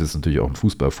 also du könntest jetzt natürlich auch ein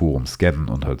Fußballforum scannen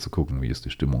und halt zu gucken, wie ist die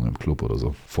Stimmung im Club oder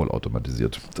so,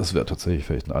 vollautomatisiert. Das wäre tatsächlich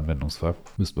vielleicht ein Anwendungsfall.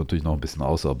 Müsste man natürlich noch ein bisschen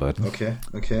ausarbeiten.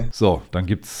 Okay. So, dann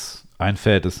gibt es ein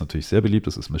Feld, das ist natürlich sehr beliebt,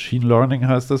 das ist Machine Learning,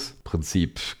 heißt das. Im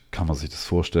Prinzip kann man sich das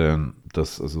vorstellen,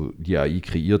 dass also die AI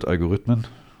kreiert Algorithmen,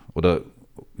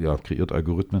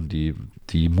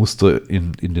 die Muster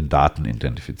in den Daten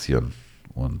identifizieren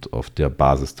und auf der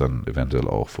Basis dann eventuell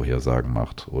auch Vorhersagen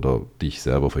macht oder dich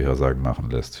selber Vorhersagen machen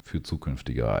lässt für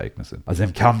zukünftige Ereignisse. Also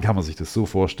im Kern kann man sich das so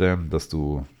vorstellen, dass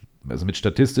du also mit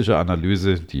statistischer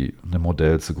Analyse, die einem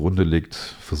Modell zugrunde liegt,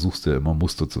 versuchst du ja immer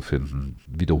Muster zu finden,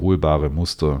 wiederholbare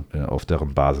Muster, auf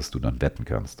deren Basis du dann wetten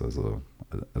kannst. Also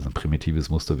ein primitives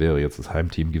Muster wäre jetzt, das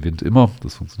Heimteam gewinnt immer.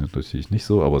 Das funktioniert natürlich nicht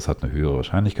so, aber es hat eine höhere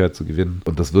Wahrscheinlichkeit zu gewinnen.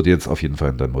 Und das würde jetzt auf jeden Fall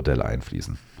in dein Modell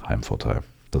einfließen. Heimvorteil.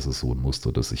 Das ist so ein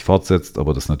Muster, das sich fortsetzt,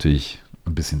 aber das natürlich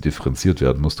ein bisschen differenziert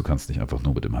werden muss. Du kannst nicht einfach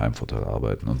nur mit dem Heimvorteil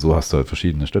arbeiten. Und so hast du halt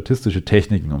verschiedene statistische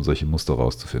Techniken, um solche Muster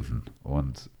rauszufinden.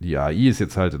 Und die AI ist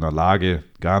jetzt halt in der Lage,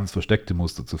 ganz versteckte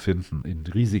Muster zu finden in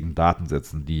riesigen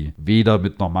Datensätzen, die weder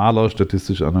mit normaler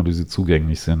statistischer Analyse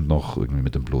zugänglich sind, noch irgendwie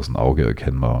mit dem bloßen Auge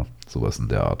erkennbar. Sowas in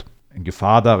der Art. In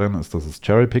Gefahr darin ist, dass es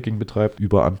Cherry-Picking betreibt,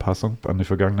 Überanpassung an die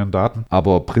vergangenen Daten.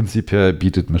 Aber prinzipiell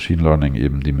bietet Machine Learning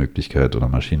eben die Möglichkeit oder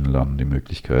Machine Learning die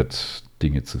Möglichkeit,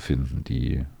 Dinge zu finden,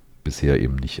 die bisher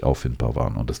eben nicht auffindbar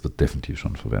waren. Und das wird definitiv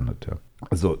schon verwendet, ja.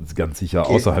 Also ganz sicher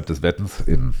außerhalb des Wettens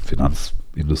in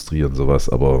Finanzindustrie und sowas,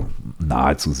 aber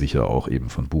nahezu sicher auch eben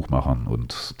von Buchmachern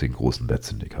und den großen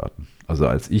Wettsyndikaten. Also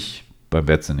als ich beim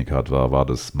Wettsyndikat war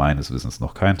das meines Wissens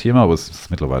noch kein Thema, aber es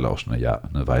ist mittlerweile auch schon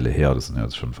eine Weile her. Das sind ja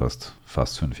jetzt schon fast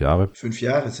 5 Jahre. 5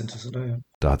 Jahre sind das, oder? Ja.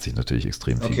 Da hat sich natürlich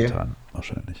extrem viel getan,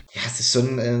 wahrscheinlich. Ja, es ist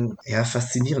schon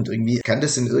faszinierend irgendwie. Kann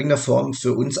das in irgendeiner Form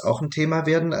für uns auch ein Thema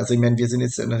werden? Also ich meine, wir sind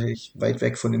jetzt natürlich weit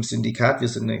weg von dem Syndikat. Wir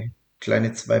sind eine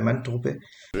kleine Zwei-Mann-Truppe.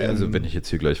 Also wenn ich jetzt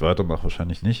hier gleich weitermache,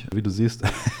 wahrscheinlich nicht, wie du siehst.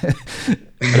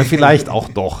 Oder vielleicht auch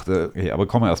doch. Okay, aber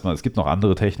kommen wir erstmal, es gibt noch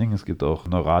andere Techniken, es gibt auch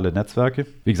neurale Netzwerke.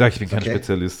 Wie gesagt, ich bin kein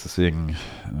Spezialist, deswegen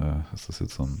ist das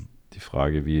jetzt so die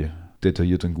Frage, wie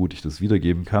detailliert und gut ich das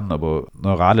wiedergeben kann, aber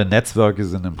neurale Netzwerke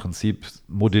sind im Prinzip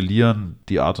modellieren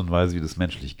die Art und Weise, wie das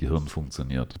menschliche Gehirn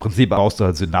funktioniert. Im Prinzip baust du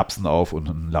halt Synapsen auf und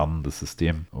ein lernendes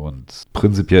System und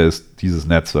prinzipiell ist dieses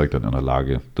Netzwerk dann in der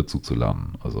Lage, dazu zu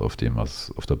lernen, also auf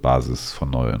der Basis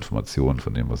von neuer Informationen,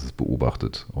 von dem, was es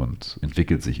beobachtet und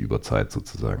entwickelt sich über Zeit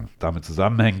sozusagen. Damit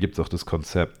zusammenhängend gibt es auch das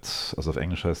Konzept, also auf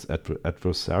Englisch heißt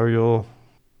Adversarial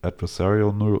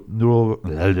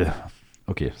Neural.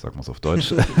 Okay, sagen wir es auf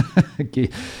Deutsch. Okay.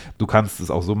 Du kannst es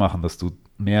auch so machen, dass du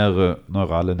mehrere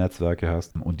neurale Netzwerke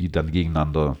hast und die dann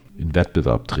gegeneinander in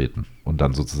Wettbewerb treten und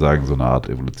dann sozusagen so eine Art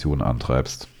Evolution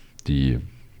antreibst, die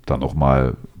dann auch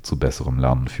mal zu besserem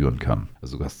Lernen führen kann.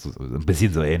 Also du hast ein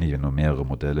bisschen so ähnlich, wenn du mehrere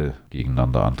Modelle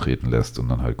gegeneinander antreten lässt und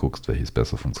dann halt guckst, welches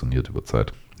besser funktioniert über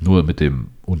Zeit. Nur mit dem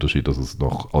Unterschied, dass es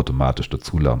noch automatisch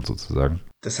dazulernt sozusagen.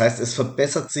 Das heißt, es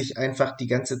verbessert sich einfach die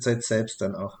ganze Zeit selbst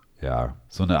dann auch. Ja,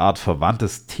 so eine Art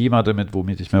verwandtes Thema damit,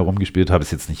 womit ich mehr rumgespielt habe,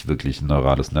 ist jetzt nicht wirklich ein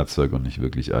neurales Netzwerk und nicht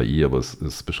wirklich AI, aber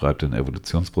es beschreibt den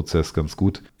Evolutionsprozess ganz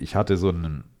gut. Ich hatte es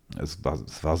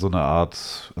war so eine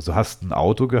Art, also hast ein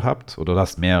Auto gehabt oder du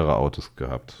hast mehrere Autos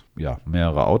gehabt. Ja,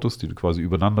 mehrere Autos, die du quasi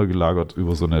übereinander gelagert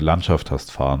über so eine Landschaft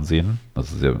hast fahren sehen.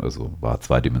 Also war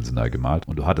zweidimensional gemalt.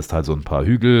 Und du hattest halt so ein paar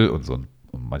Hügel und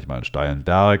manchmal einen steilen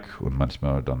Berg und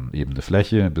manchmal dann eben eine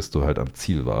Fläche, bis du halt am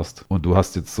Ziel warst. Und du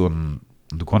hast jetzt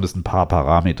du konntest ein paar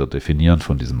Parameter definieren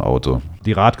von diesem Auto.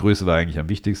 Die Radgröße war eigentlich am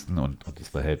wichtigsten und das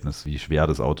Verhältnis, wie schwer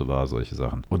das Auto war, solche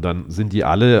Sachen. Und dann sind die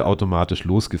alle automatisch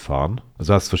losgefahren.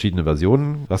 Also hast verschiedene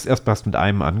Versionen. Erst mit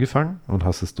einem angefangen und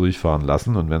hast es durchfahren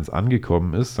lassen. Und wenn es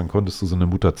angekommen ist, dann konntest du so eine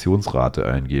Mutationsrate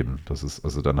eingeben.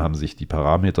 Also dann haben sich die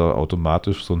Parameter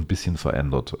automatisch so ein bisschen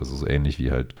verändert. Also so ähnlich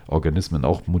wie halt Organismen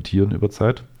auch mutieren über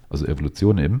Zeit. Also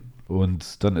Evolution eben.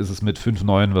 Und dann ist es mit 5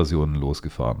 neuen Versionen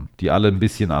losgefahren, die alle ein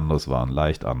bisschen anders waren,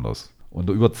 leicht anders. Und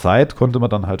über Zeit konnte man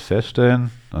dann halt feststellen,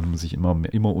 dann haben sich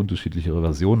immer unterschiedlichere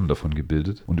Versionen davon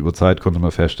gebildet. Und über Zeit konnte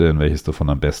man feststellen, welches davon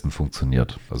am besten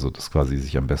funktioniert. Also das quasi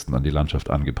sich am besten an die Landschaft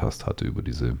angepasst hatte über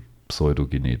diese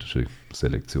pseudogenetische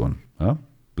Selektion. Ja?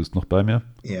 Bist noch bei mir?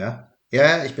 Ja,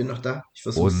 ich bin noch da. Ich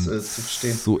versuche es zu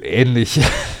verstehen. So ähnlich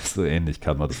So ähnlich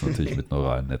kann man das natürlich mit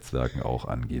neuralen Netzwerken auch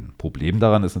angehen. Problem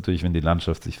daran ist natürlich, wenn die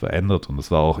Landschaft sich verändert, und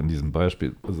das war auch in diesem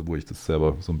Beispiel, also wo ich das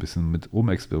selber so ein bisschen mit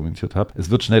rumexperimentiert habe, es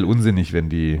wird schnell unsinnig, wenn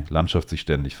die Landschaft sich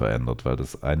ständig verändert, weil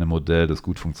das eine Modell, das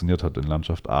gut funktioniert hat in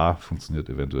Landschaft A, funktioniert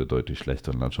eventuell deutlich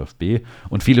schlechter in Landschaft B,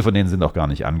 und viele von denen sind auch gar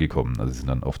nicht angekommen, also sie sind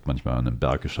dann oft manchmal an einem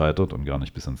Berg gescheitert und gar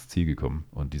nicht bis ans Ziel gekommen,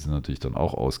 und die sind natürlich dann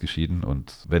auch ausgeschieden,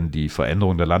 und wenn die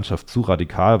Veränderung der Landschaft zu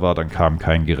radikal war, dann kam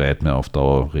kein Gerät mehr auf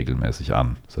Dauer regelmäßig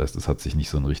an. Das heißt, es hat sich nicht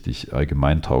so ein richtig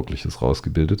allgemeintaugliches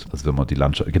rausgebildet. Also wenn man die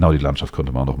Landschaft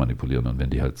konnte man auch noch manipulieren, und wenn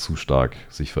die halt zu stark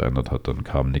sich verändert hat, dann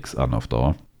kam nichts an auf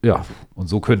Dauer. Ja, und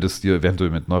so könnte es dir eventuell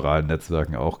mit neuralen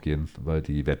Netzwerken auch gehen, weil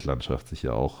die Wettlandschaft sich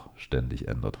ja auch ständig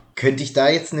ändert. Könnte ich da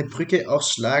jetzt eine Brücke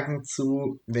aufschlagen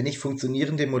zu, wenn ich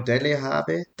funktionierende Modelle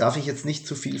habe, darf ich jetzt nicht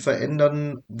zu viel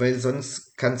verändern, weil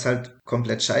sonst kann es halt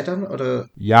komplett scheitern? Oder?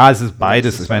 Ja, es ist Oder ist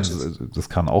beides. es Ich meine, Falsches? das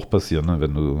kann auch passieren, ne,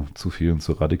 wenn du zu viel und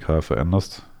zu radikal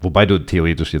veränderst. Wobei du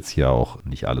theoretisch jetzt hier auch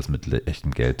nicht alles mit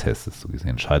echtem Geld testest. So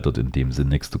gesehen scheitert in dem Sinn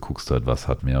nichts. Du guckst halt, was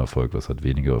hat mehr Erfolg, was hat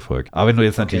weniger Erfolg. Aber wenn du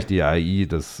jetzt natürlich die AI,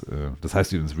 das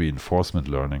heißt übrigens Reinforcement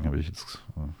Learning, habe ich jetzt,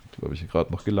 glaube ich,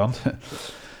 gerade noch gelernt.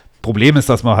 Problem ist,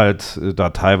 dass man halt da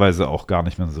teilweise auch gar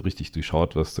nicht mehr so richtig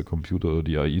durchschaut, was der Computer oder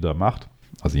die AI da macht.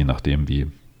 Also je nachdem, wie.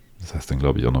 Das heißt dann,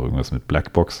 glaube ich, auch noch irgendwas mit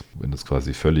Blackbox, wenn das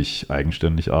quasi völlig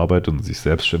eigenständig arbeitet und sich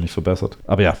selbstständig verbessert.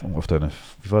 Aber ja,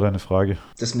 wie war deine Frage?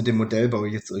 Das mit dem Modellbau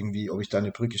jetzt irgendwie, ob ich da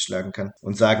eine Brücke schlagen kann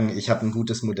und sagen, ich habe ein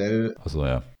gutes Modell Achso,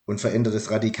 ja. und verändere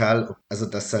das radikal. Also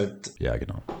das halt, Ja,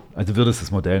 genau. Also du würdest das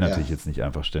Modell ja. natürlich jetzt nicht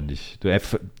einfach ständig.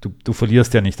 Du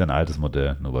verlierst ja nicht dein altes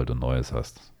Modell, nur weil du ein neues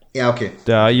hast. Ja, okay.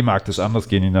 Der AI mag das anders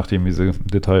gehen, je nachdem, wie sie im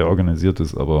Detail organisiert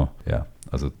ist, aber ja,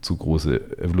 also zu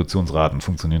große Evolutionsraten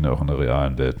funktionieren ja auch in der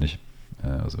realen Welt nicht.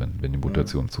 Also wenn die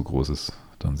Mutation zu groß ist,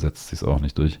 dann setzt sich es auch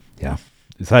nicht durch. Ja,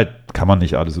 ist halt, kann man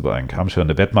nicht alles über einen Kamm scheren.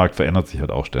 Der Wettmarkt verändert sich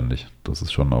halt auch ständig. Das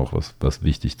ist schon auch was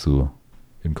wichtig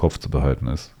im Kopf zu behalten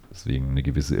ist. Deswegen eine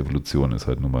gewisse Evolution ist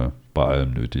halt nun mal bei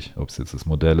allem nötig. Ob es jetzt das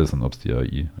Modell ist und ob es die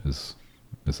AI ist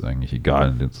eigentlich egal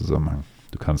in dem Zusammenhang.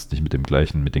 Du kannst nicht mit den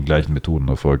gleichen Methoden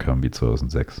Erfolg haben wie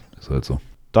 2006. Ist halt so.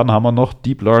 Dann haben wir noch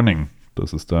Deep Learning.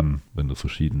 Das ist dann, wenn du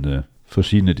verschiedene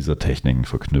dieser Techniken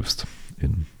verknüpfst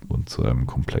und zu einem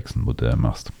komplexen Modell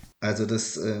machst. Also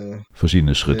das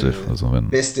Verschiedene Schritte. Also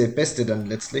Beste dann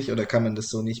letztlich, oder kann man das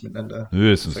so nicht miteinander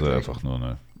Nö, es ist vergleichen? einfach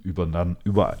nur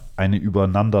eine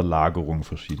Übereinanderlagerung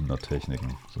verschiedener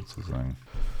Techniken sozusagen.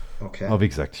 Okay. Aber wie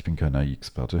gesagt, ich bin kein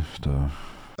AI-Experte.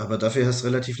 Aber dafür hast du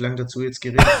relativ lang dazu jetzt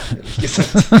geredet, ehrlich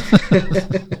gesagt.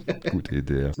 Gute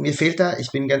Idee. Mir fehlt da,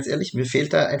 ich bin ganz ehrlich, mir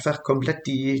fehlt da einfach komplett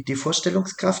die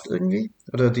Vorstellungskraft irgendwie.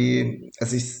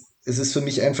 Es ist für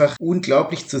mich einfach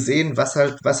unglaublich zu sehen, was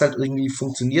halt irgendwie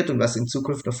funktioniert und was in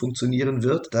Zukunft noch funktionieren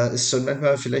wird. Da ist schon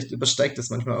manchmal, vielleicht übersteigt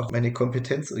das manchmal auch meine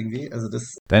Kompetenz irgendwie. Also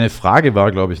das. Deine Frage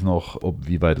war, glaube ich, noch,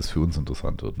 wie weit es für uns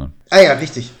interessant wird. Ne? Ah ja,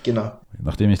 richtig, genau.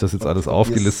 Nachdem ich das jetzt alles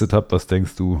aufgelistet habe, was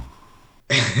denkst du?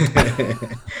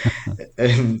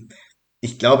 ähm,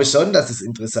 Ich glaube schon, dass es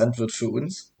interessant wird für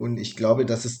uns, und ich glaube,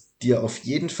 dass es dir auf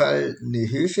jeden Fall eine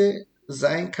Hilfe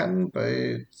sein kann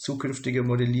bei zukünftiger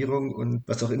Modellierung und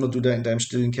was auch immer du da in deinem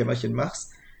stillen Kämmerchen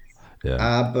machst. Ja.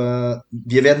 Aber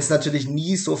wir werden es natürlich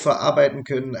nie so verarbeiten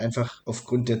können, einfach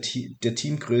aufgrund der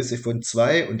Teamgröße von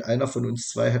zwei, und einer von uns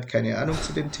zwei hat keine Ahnung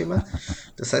zu dem Thema.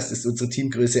 Das heißt, es ist unsere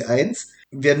Teamgröße eins.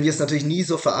 Werden wir es natürlich nie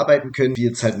so verarbeiten können, wie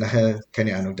jetzt halt nachher,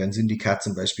 keine Ahnung, dein Syndikat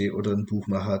zum Beispiel oder ein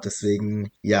Buchmacher. Deswegen,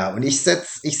 ja, und ich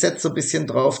setz so ein bisschen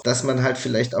drauf, dass man halt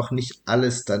vielleicht auch nicht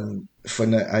alles dann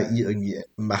von der AI irgendwie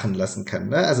machen lassen kann.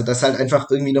 Ne? Also, dass halt einfach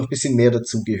irgendwie noch ein bisschen mehr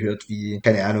dazu gehört, wie,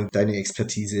 keine Ahnung, deine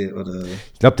Expertise oder.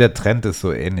 Ich glaube, der Trend ist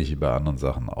so ähnlich wie bei anderen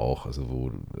Sachen auch.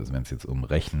 Also wenn es jetzt um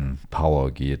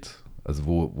Rechenpower geht, also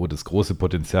wo das große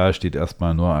Potenzial steht,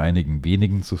 erstmal nur einigen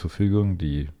wenigen zur Verfügung,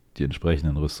 die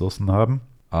entsprechenden Ressourcen haben.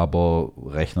 Aber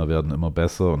Rechner werden immer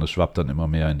besser und es schwappt dann immer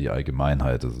mehr in die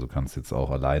Allgemeinheit. Also du kannst jetzt auch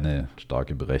alleine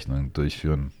starke Berechnungen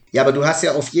durchführen. Ja, aber du hast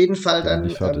ja auf jeden Fall dann,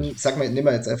 Nicht fertig. sag mal, nimm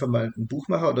mal jetzt einfach mal einen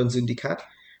Buchmacher oder ein Syndikat.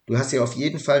 Du hast ja auf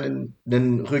jeden Fall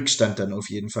einen Rückstand dann auf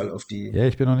jeden Fall auf die. Ja,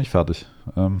 ich bin noch nicht fertig.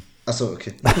 Ach so,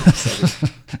 okay. Sorry.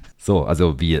 So,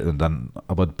 also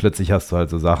aber plötzlich hast du halt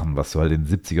so Sachen, was du halt in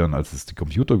den 70ern, als es die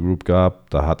Computer Group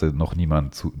gab, da hatte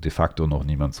de facto noch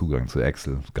niemand Zugang zu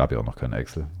Excel. Es gab ja auch noch kein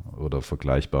Excel oder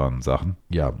vergleichbaren Sachen.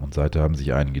 Ja, und seither haben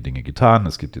sich einige Dinge getan.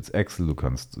 Es gibt jetzt Excel, du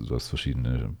hast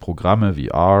verschiedene Programme wie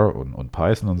R und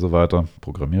Python und so weiter,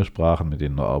 Programmiersprachen, mit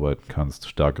denen du arbeiten kannst,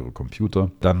 stärkere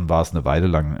Computer. Dann war es eine Weile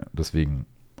lang deswegen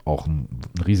auch einen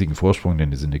riesigen Vorsprung,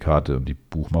 den die Syndikate und die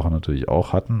Buchmacher natürlich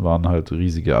auch hatten, waren halt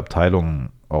riesige Abteilungen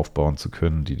aufbauen zu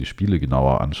können, die Spiele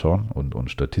genauer anschauen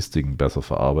und Statistiken besser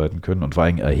verarbeiten können und vor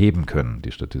allem erheben können,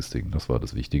 die Statistiken. Das war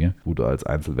das Wichtige, wo du als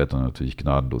Einzelwetter natürlich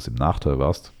gnadenlos im Nachteil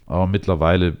warst. Aber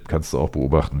mittlerweile kannst du auch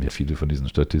beobachten, wie viele von diesen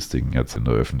Statistiken jetzt in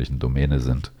der öffentlichen Domäne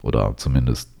sind oder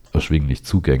zumindest erschwinglich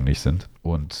zugänglich sind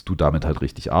und du damit halt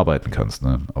richtig arbeiten kannst,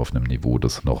 ne? Auf einem Niveau,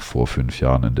 das noch vor 5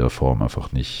 Jahren in der Form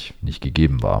einfach nicht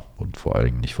gegeben war und vor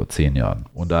allem nicht vor 10 Jahren.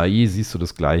 Und AI siehst du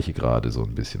das Gleiche gerade so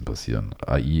ein bisschen passieren.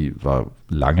 AI war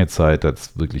lange Zeit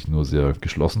jetzt wirklich nur sehr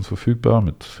geschlossen verfügbar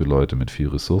für Leute mit viel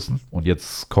Ressourcen und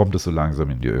jetzt kommt es so langsam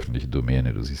in die öffentliche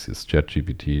Domäne. Du siehst jetzt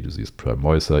ChatGPT, du siehst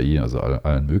Prometheus AI, also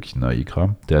allen möglichen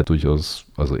AI-Kram, der durchaus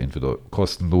also entweder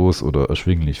kostenlos oder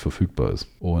erschwinglich verfügbar ist.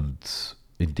 Und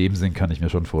in dem Sinn kann ich mir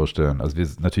schon vorstellen, also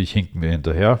natürlich hinken wir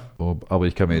hinterher, aber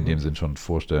ich kann mir in dem Sinn schon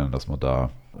vorstellen, dass man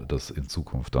da das in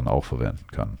Zukunft dann auch verwenden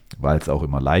kann. Weil es auch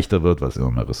immer leichter wird, weil es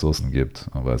immer mehr Ressourcen gibt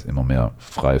und weil es immer mehr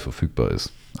frei verfügbar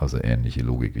ist. Also ähnliche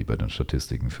Logik wie bei den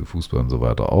Statistiken für Fußball und so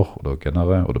weiter auch oder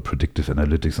generell oder Predictive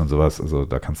Analytics und sowas. Also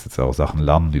da kannst du jetzt ja auch Sachen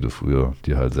lernen, die du früher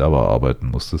dir halt selber arbeiten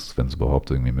musstest, wenn es überhaupt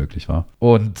irgendwie möglich war.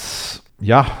 Und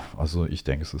ja, also ich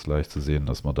denke, es ist leicht zu sehen,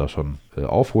 dass man da schon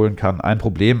aufholen kann.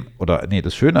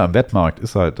 Das Schöne am Wettmarkt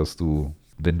ist halt, dass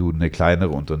wenn du eine kleinere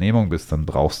Unternehmung bist, dann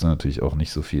brauchst du natürlich auch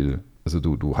nicht so viel. Also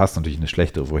du hast natürlich eine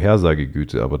schlechtere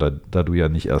Vorhersagegüte, aber da du ja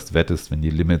nicht erst wettest, wenn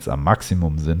die Limits am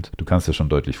Maximum sind, du kannst ja schon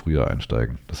deutlich früher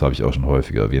einsteigen. Das habe ich auch schon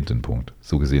häufiger erwähnt, den Punkt.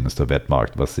 So gesehen ist der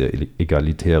Wettmarkt was sehr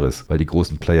egalitäres, weil die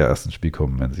großen Player erst ins Spiel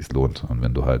kommen, wenn es sich lohnt. Und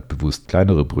wenn du halt bewusst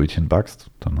kleinere Brötchen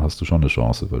backst, dann hast du schon eine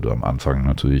Chance, weil du am Anfang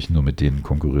natürlich nur mit denen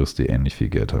konkurrierst, die ähnlich viel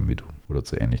Geld haben wie du oder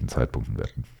zu ähnlichen Zeitpunkten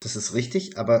wetten. Das ist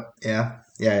richtig, aber ja.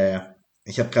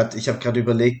 Ich hab grad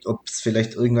überlegt, ob es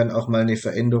vielleicht irgendwann auch mal eine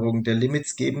Veränderung der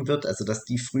Limits geben wird, also dass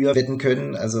die früher wetten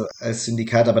können, also als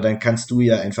Syndikat, aber dann kannst du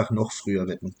ja einfach noch früher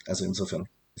wetten. Also insofern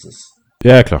ist es.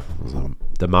 Ja, klar. Also,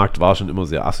 der Markt war schon immer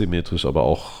sehr asymmetrisch, aber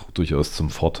auch durchaus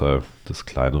zum Vorteil des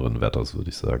kleineren Wetters, würde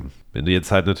ich sagen. Wenn du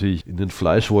jetzt halt natürlich in den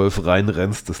Fleischwolf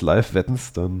reinrennst des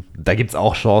Live-Wettens, dann da gibt es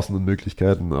auch Chancen und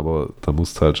Möglichkeiten, aber da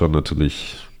musst du halt schon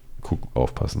natürlich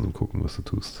aufpassen und gucken, was du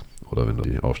tust. Oder wenn du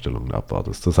die Aufstellungen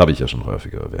abwartest. Das habe ich ja schon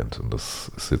häufiger erwähnt. Und das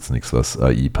ist jetzt nichts, was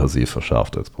AI per se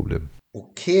verschärft als Problem.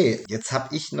 Okay, jetzt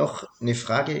habe ich noch eine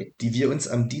Frage, die wir uns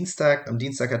am Dienstag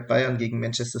hat Bayern gegen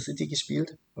Manchester City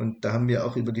gespielt und da haben wir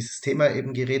auch über dieses Thema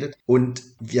eben geredet und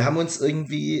wir haben uns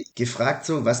irgendwie gefragt,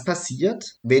 so was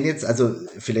passiert, wenn jetzt, also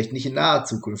vielleicht nicht in naher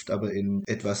Zukunft, aber in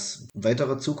etwas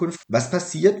weiterer Zukunft, was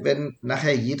passiert, wenn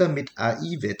nachher jeder mit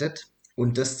AI wettet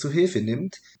und das zu Hilfe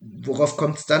nimmt? Worauf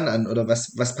kommt es dann an oder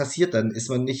was passiert dann? Ist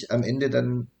man nicht am Ende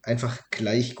dann einfach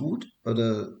gleich gut?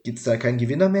 Oder gibt es da keinen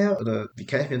Gewinner mehr? Oder wie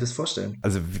kann ich mir das vorstellen?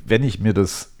 Also wenn ich mir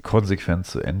das konsequent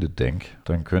zu Ende denke,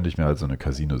 dann könnte ich mir halt so eine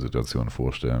Casino-Situation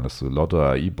vorstellen, dass du lauter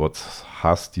AI-Bots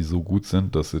hast, die so gut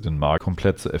sind, dass sie den Markt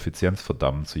komplett zur Effizienz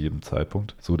verdammen zu jedem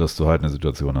Zeitpunkt, so dass du halt eine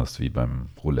Situation hast wie beim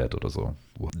Roulette oder so,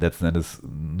 wo letzten Endes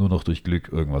nur noch durch Glück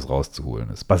irgendwas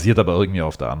rauszuholen ist. Basiert aber irgendwie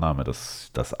auf der Annahme,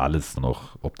 dass das alles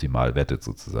noch optimal wettet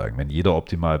sozusagen. Wenn jeder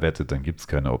optimal wettet, dann gibt es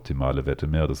keine optimale Wette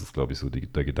mehr. Das ist, glaube ich, so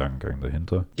der Gedankengang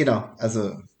dahinter.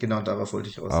 Genau darauf wollte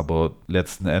ich raus. Aber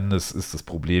letzten Endes ist das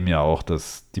Problem ja auch,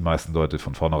 dass die meisten Leute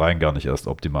von vornherein gar nicht erst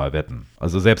optimal wetten.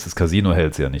 Also selbst das Casino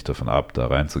hält sie ja nicht davon ab, da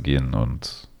reinzugehen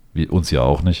und uns ja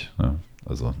auch nicht. Ne?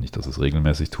 Also nicht, dass sie es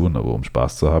regelmäßig tun, aber um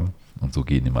Spaß zu haben. Und so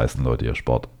gehen die meisten Leute ja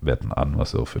Sportwetten an,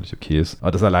 was ja auch völlig okay ist. Aber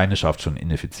das alleine schafft schon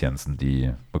Ineffizienzen,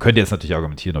 man könnte jetzt natürlich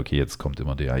argumentieren, okay, jetzt kommt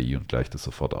immer die AI und gleicht das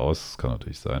sofort aus. Das kann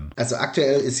natürlich sein. Also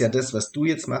aktuell ist ja das, was du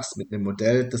jetzt machst mit einem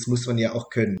Modell, das muss man ja auch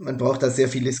können. Man braucht da sehr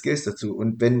viele Skills dazu.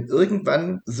 Und wenn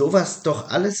irgendwann sowas doch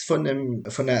alles von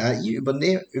der AI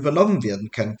übernommen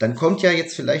werden kann, dann kommt ja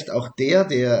jetzt vielleicht auch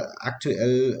der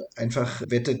aktuell einfach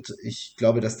wettet, ich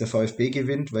glaube, dass der VfB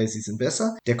gewinnt, weil sie sind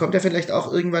besser. Der kommt ja vielleicht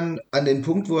auch irgendwann an den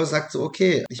Punkt, wo er sagt so,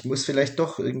 okay, ich muss vielleicht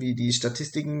doch irgendwie die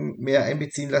Statistiken mehr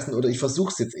einbeziehen lassen oder ich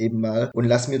versuche es jetzt eben mal und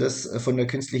lass mir das von der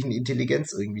künstlichen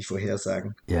Intelligenz irgendwie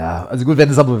vorhersagen. Ja, also gut, wenn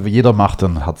es aber jeder macht,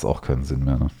 dann hat es auch keinen Sinn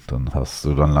mehr. Ne? Dann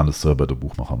landest du ja bei der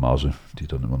Buchmachermarge, die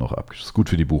dann immer noch abgeschlossen ist. Gut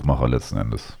für die Buchmacher letzten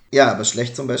Endes. Ja, aber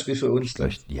schlecht zum Beispiel für uns.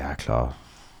 Schlecht, ja klar.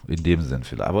 In dem Sinn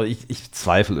vielleicht. Aber ich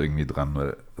zweifle irgendwie dran,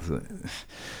 weil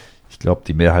ich glaube,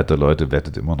 die Mehrheit der Leute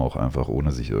wettet immer noch einfach,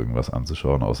 ohne sich irgendwas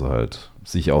anzuschauen, außer halt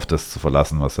sich auf das zu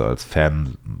verlassen, was sie als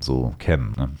Fan so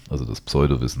kennen. Ne? Also das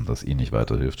Pseudowissen, das ihnen nicht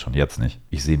weiterhilft, schon jetzt nicht.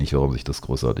 Ich sehe nicht, warum sich das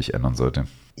großartig ändern sollte.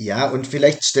 Ja, und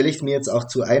vielleicht stelle ich es mir jetzt auch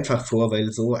zu einfach vor,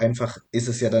 weil so einfach ist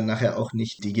es ja dann nachher auch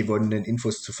nicht, die gewonnenen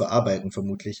Infos zu verarbeiten,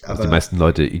 vermutlich. Also die meisten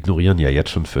Leute ignorieren ja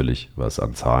jetzt schon völlig, was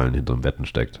an Zahlen hinterm Wetten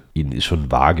steckt. Ihnen ist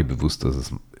schon vage bewusst, dass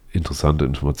es interessante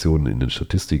Informationen in den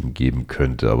Statistiken geben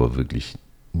könnte, aber wirklich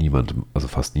niemand, also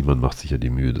fast niemand macht sich ja die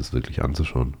Mühe, das wirklich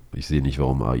anzuschauen. Ich sehe nicht,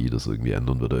 warum AI das irgendwie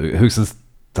ändern würde. Höchstens,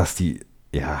 dass die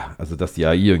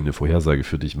AI irgendeine Vorhersage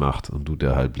für dich macht und du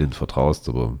der halt blind vertraust,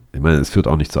 aber ich meine, es führt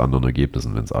auch nicht zu anderen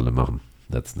Ergebnissen, wenn es alle machen,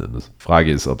 letzten Endes.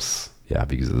 Frage ist, ob es, ja,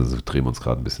 wie gesagt, also drehen wir uns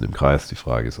gerade ein bisschen im Kreis. Die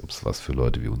Frage ist, ob es was für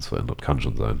Leute wie uns verändert. Kann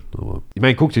schon sein. Aber ich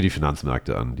meine, guck dir die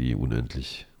Finanzmärkte an, die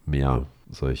unendlich mehr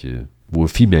solche, wo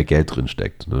viel mehr Geld drin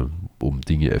steckt, ne, um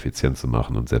Dinge effizient zu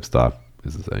machen. Und selbst da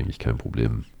ist es eigentlich kein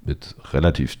Problem, mit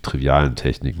relativ trivialen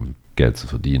Techniken Geld zu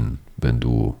verdienen, wenn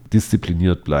du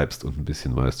diszipliniert bleibst und ein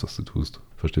bisschen weißt, was du tust.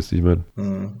 Verstehst du, ich meine?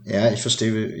 Ja, ich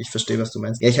verstehe, was du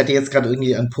meinst. Ja, ich hatte jetzt gerade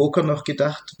irgendwie an Poker noch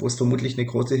gedacht, wo es vermutlich eine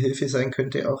große Hilfe sein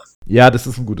könnte auch. Ja, das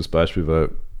ist ein gutes Beispiel, weil,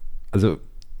 also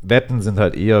Wetten sind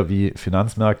halt eher wie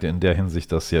Finanzmärkte in der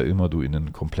Hinsicht, dass ja immer du in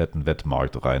den kompletten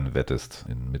Wettmarkt rein wettest,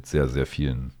 mit sehr, sehr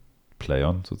vielen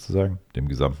Playern sozusagen, dem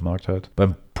Gesamtmarkt halt.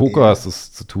 Beim Poker hast du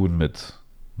es zu tun mit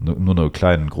nur einer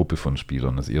kleinen Gruppe von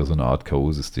Spielern. Das ist eher so eine Art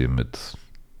K.O.-System mit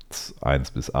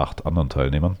 1 bis 8 anderen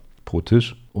Teilnehmern pro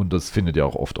Tisch. Und das findet ja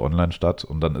auch oft online statt.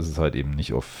 Und dann ist es halt eben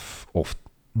nicht oft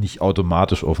nicht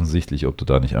automatisch offensichtlich, ob du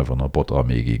da nicht einfach einer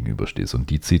Bot-Armee gegenüberstehst. Und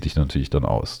die zieht dich natürlich dann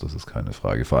aus. Das ist keine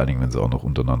Frage. Vor allen Dingen, wenn sie auch noch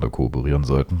untereinander kooperieren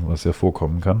sollten, was ja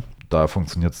vorkommen kann. Da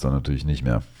funktioniert es dann natürlich nicht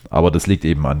mehr. Aber das liegt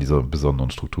eben an dieser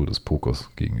besonderen Struktur des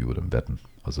Pokers gegenüber dem Wetten.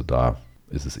 Also da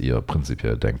ist es eher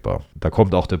prinzipiell denkbar. Da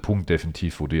kommt auch der Punkt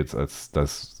definitiv, wo du jetzt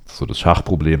das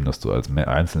Schachproblem, dass du als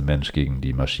Einzelmensch gegen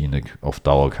die Maschine auf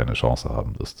Dauer keine Chance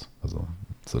haben wirst. Also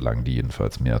solange die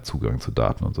jedenfalls mehr Zugang zu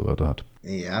Daten und so weiter hat.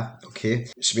 Ja, okay.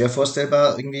 Schwer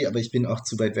vorstellbar irgendwie, aber ich bin auch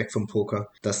zu weit weg vom Poker.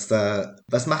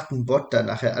 Was macht ein Bot da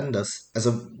nachher anders?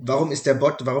 Also,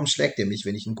 warum schlägt der mich,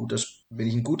 wenn ich ein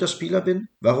guter Spieler bin?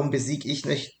 Warum besiege ich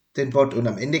nicht den Bot? Und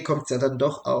am Ende kommt es ja dann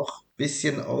doch auch ein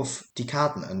bisschen auf die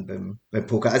Karten an beim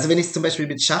Poker. Also, wenn ich es zum Beispiel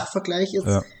mit Schach vergleiche jetzt,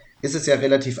 Ja. ist es ja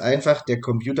relativ einfach. Der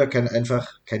Computer kann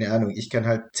einfach, keine Ahnung, ich kann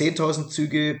halt 10.000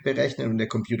 Züge berechnen und der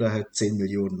Computer halt 10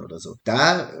 Millionen oder so.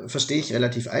 Da verstehe ich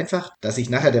relativ einfach, dass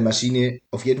ich nachher der Maschine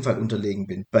auf jeden Fall unterlegen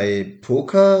bin. Bei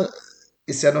Poker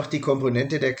ist ja noch die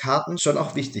Komponente der Karten schon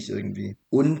auch wichtig irgendwie.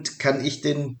 Und kann ich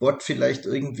den Bot vielleicht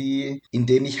irgendwie,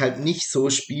 indem ich halt nicht so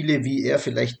spiele, wie er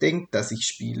vielleicht denkt, dass ich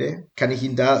spiele, kann ich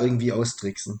ihn da irgendwie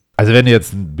austricksen? Also wenn du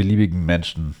jetzt einen beliebigen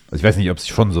Menschen, also ich weiß nicht, ob es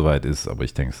schon so weit ist, aber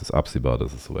ich denke, es ist absehbar,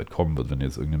 dass es so weit kommen wird, wenn du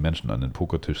jetzt irgendeinen Menschen an den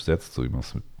Pokertisch setzt, so wie man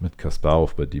es mit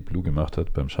Kasparov bei Deep Blue gemacht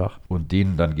hat beim Schach, und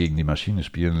den dann gegen die Maschine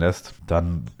spielen lässt,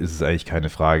 dann ist es eigentlich keine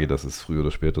Frage, dass es früher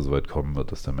oder später so weit kommen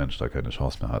wird, dass der Mensch da keine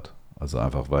Chance mehr hat. Also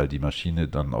einfach, weil die Maschine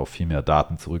dann auf viel mehr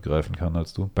Daten zurückgreifen kann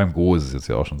als du. Beim Go ist es jetzt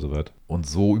ja auch schon so weit. Und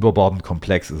so überbordend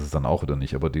komplex ist es dann auch wieder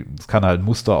nicht. Aber es kann halt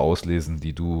Muster auslesen,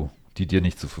 die dir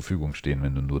nicht zur Verfügung stehen,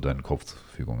 wenn du nur deinen Kopf zur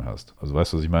Verfügung hast. Also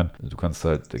weißt du, was ich meine? Du kannst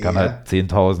halt, kann halt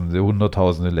Zehntausende,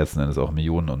 Hunderttausende, letzten Endes auch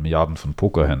Millionen und Milliarden von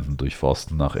Pokerhänden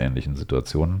durchforsten nach ähnlichen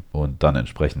Situationen und dann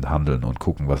entsprechend handeln und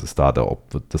gucken, was ist da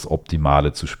das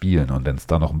Optimale zu spielen. Und wenn es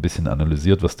da noch ein bisschen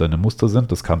analysiert, was deine Muster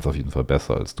sind, das kann es auf jeden Fall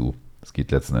besser als du. Es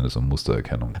geht letzten Endes um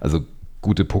Mustererkennung. Also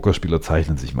gute Pokerspieler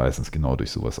zeichnen sich meistens genau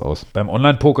durch sowas aus. Beim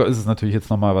Online-Poker ist es natürlich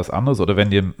jetzt nochmal was anderes. Oder wenn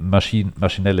dir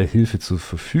maschinelle Hilfe zur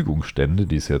Verfügung stände,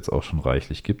 die es jetzt auch schon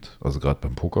reichlich gibt, also gerade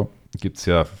beim Poker, gibt es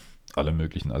ja alle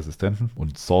möglichen Assistenten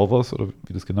und Solvers, oder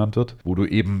wie das genannt wird, wo du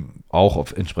eben auch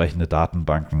auf entsprechende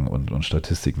Datenbanken und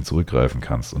Statistiken zurückgreifen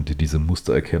kannst und dir diese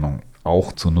Mustererkennung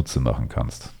auch zunutze machen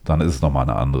kannst. Dann ist es nochmal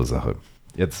eine andere Sache.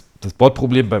 Jetzt, das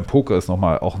Bot-Problem beim Poker ist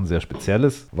nochmal auch ein sehr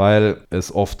spezielles, weil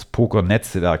es oft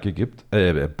Poker-Netzwerke gibt,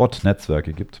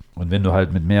 Bot-Netzwerke gibt. Und wenn du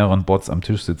halt mit mehreren Bots am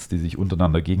Tisch sitzt, die sich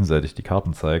untereinander gegenseitig die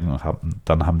Karten zeigen,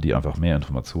 dann haben die einfach mehr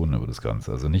Informationen über das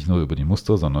Ganze. Also nicht nur über die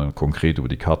Muster, sondern konkret über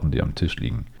die Karten, die am Tisch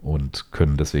liegen. Und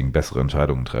können deswegen bessere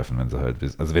Entscheidungen treffen, wenn sie halt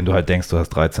wissen. Also wenn du halt denkst, du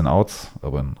hast 13 Outs,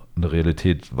 aber in der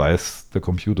Realität weiß der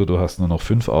Computer, du hast nur noch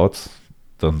 5 Outs,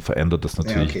 dann verändert das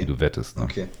natürlich, wie du wettest. Ne?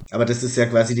 Okay. Aber das ist ja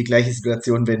quasi die gleiche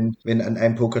Situation, wenn an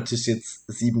einem Pokertisch jetzt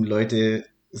 7 Leute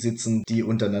sitzen, die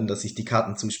untereinander sich die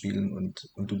Karten zuspielen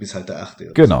und du bist halt der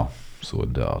Achte. Genau, so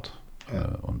in der Art.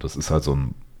 Ja. Und das ist halt so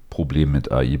ein Problem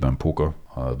mit AI beim Poker.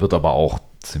 Wird aber auch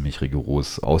ziemlich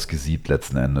rigoros ausgesiebt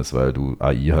letzten Endes, weil du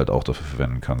AI halt auch dafür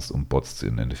verwenden kannst, um Bots zu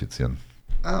identifizieren.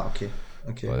 Ah, okay.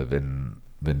 Weil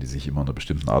wenn die sich immer in einer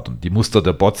bestimmten Art und die Muster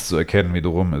der Bots zu erkennen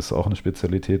wiederum ist auch eine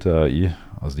Spezialität der AI.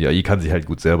 Also die AI kann sich halt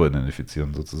gut selber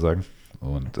identifizieren sozusagen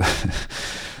und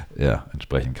ja,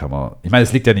 entsprechend kann man, ich meine,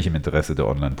 es liegt ja nicht im Interesse der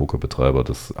Online-Poker-Betreiber,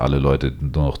 dass alle Leute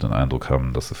nur noch den Eindruck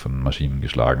haben, dass sie von Maschinen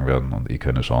geschlagen werden und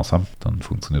keine Chance haben. Dann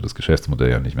funktioniert das Geschäftsmodell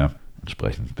ja nicht mehr.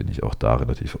 Entsprechend bin ich auch da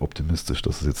relativ optimistisch,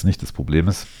 dass es jetzt nicht das Problem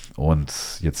ist. Und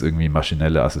jetzt irgendwie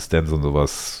maschinelle Assistenz und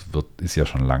sowas ist ja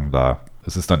schon lang da.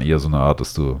 Es ist dann eher so eine Art,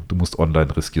 dass du musst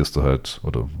online riskierst du halt,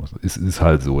 oder es ist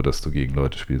halt so, dass du gegen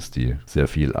Leute spielst, die sehr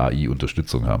viel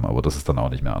AI-Unterstützung haben. Aber das ist dann auch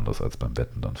nicht mehr anders als beim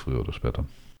Wetten dann früher oder später.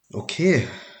 Okay,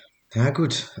 ja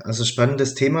gut, also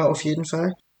spannendes Thema auf jeden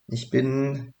Fall.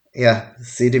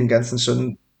 Sehe dem Ganzen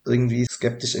schon irgendwie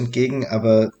skeptisch entgegen,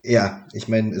 aber ja, ich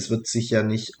meine, es wird sich ja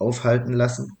nicht aufhalten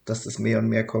lassen, dass das mehr und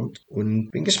mehr kommt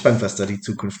und bin gespannt, was da die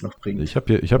Zukunft noch bringt. Ich hab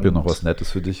hier noch was Nettes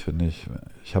für dich, finde ich.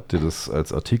 Ich habe dir das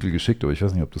als Artikel geschickt, aber ich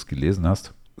weiß nicht, ob du es gelesen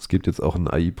hast. Es gibt jetzt auch ein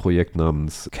AI-Projekt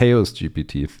namens Chaos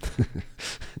GPT.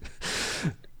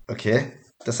 Okay,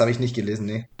 das habe ich nicht gelesen,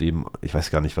 nee. Ich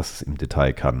weiß gar nicht, was es im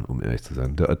Detail kann, um ehrlich zu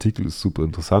sein. Der Artikel ist super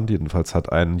interessant. Jedenfalls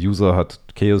hat ein User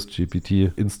Chaos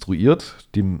GPT instruiert,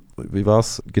 wie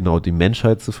war's? Genau, die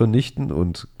Menschheit zu vernichten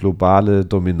und globale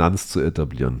Dominanz zu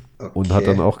etablieren. Okay. Und hat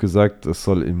dann auch gesagt, es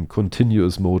soll im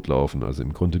Continuous Mode laufen, also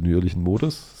im kontinuierlichen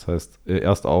Modus. Das heißt,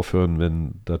 erst aufhören,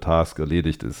 wenn der Task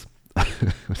erledigt ist.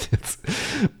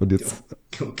 und jetzt,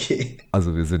 Okay.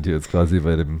 also wir sind hier jetzt quasi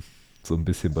so ein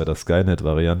bisschen bei der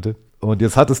Skynet-Variante. Und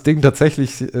jetzt hat das Ding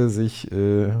tatsächlich sich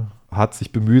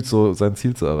bemüht, so sein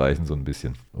Ziel zu erreichen, so ein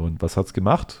bisschen. Und was hat es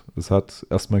gemacht? Es hat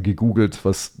erstmal gegoogelt,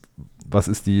 was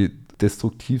ist die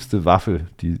destruktivste Waffe,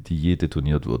 die je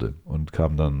detoniert wurde. Und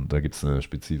kam dann, da gibt es eine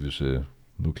spezifische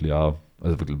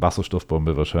also wirklich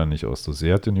Wasserstoffbombe wahrscheinlich aus der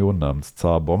Sowjetunion namens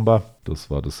Zar-Bomber. Das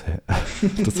hat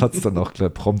es dann auch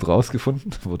gleich prompt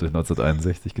rausgefunden, wurde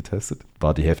 1961 getestet.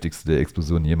 War die heftigste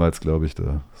Explosion jemals, glaube ich.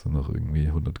 Da sind noch irgendwie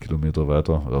 100 Kilometer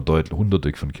weiter, oder deutlich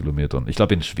hunderte von Kilometern. Ich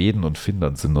glaube, in Schweden und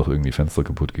Finnland sind noch irgendwie Fenster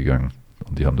kaputt gegangen.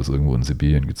 Und die haben das irgendwo in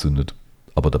Sibirien gezündet.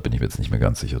 Aber da bin ich mir jetzt nicht mehr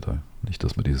ganz sicher. Nicht,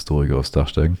 dass mir die Historiker aufs Dach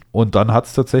steigen. Und dann hat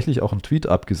es tatsächlich auch einen Tweet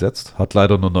abgesetzt. Hat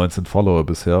leider nur 19 Follower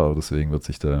bisher, aber deswegen wird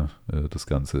sich das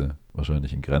Ganze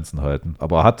wahrscheinlich in Grenzen halten.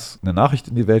 Aber hat eine Nachricht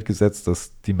in die Welt gesetzt,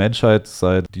 dass die Menschheit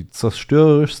sei die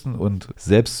zerstörerischsten und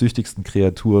selbstsüchtigsten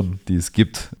Kreaturen, die es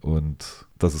gibt. Und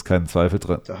dass es keinen Zweifel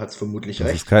dran, Da hat es vermutlich dass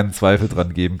recht. es keinen Zweifel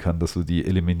dran geben kann, dass wir die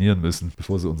eliminieren müssen,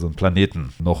 bevor sie unserem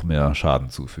Planeten noch mehr Schaden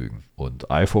zufügen. Und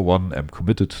I for one am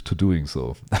committed to doing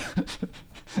so.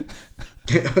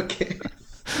 Okay.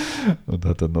 Und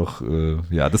hat dann noch,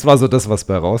 das war so das, was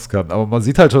bei rauskam. Aber man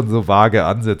sieht halt schon so vage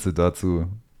Ansätze dazu,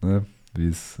 ne, wie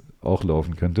es auch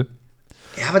laufen könnte.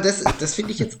 Ja, aber das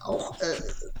finde ich jetzt auch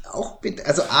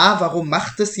also A, warum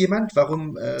macht das jemand?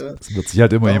 Es wird sich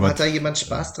halt immer Warum hat da jemand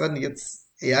Spaß dran jetzt?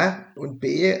 Ja, und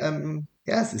B,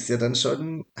 es ist ja dann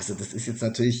schon, also das ist jetzt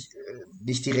natürlich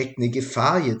nicht direkt eine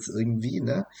Gefahr jetzt irgendwie,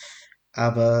 ne?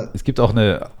 Aber Es gibt auch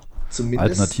eine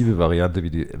zumindest, alternative Variante, wie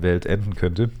die Welt enden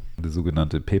könnte. Die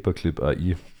sogenannte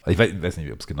Paperclip-AI. Ich weiß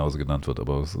nicht, ob es genauso genannt wird,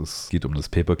 aber es geht um das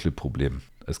Paperclip-Problem.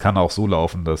 Es kann auch so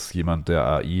laufen, dass jemand der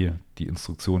AI die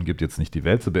Instruktion gibt, jetzt nicht die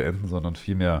Welt zu beenden, sondern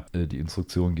vielmehr die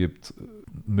Instruktion gibt,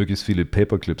 möglichst viele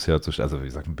Paperclips herzustellen, also wie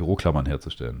gesagt, Büroklammern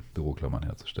herzustellen.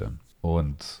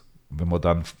 Und wenn man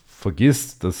dann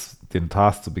vergisst, den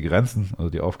Task zu begrenzen,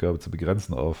 also die Aufgabe zu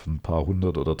begrenzen auf ein paar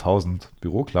hundert oder tausend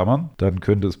Büroklammern, dann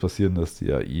könnte es passieren, dass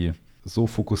die AI so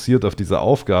fokussiert auf diese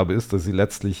Aufgabe ist, dass sie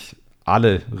letztlich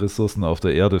alle Ressourcen auf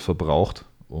der Erde verbraucht,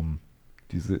 um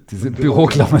diese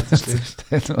Büroklammern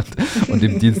herzustellen und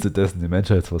im Dienste dessen die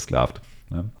Menschheit versklavt.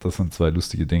 Ja, das sind zwei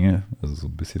lustige Dinge, also so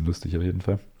ein bisschen lustig auf jeden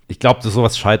Fall. Ich glaube,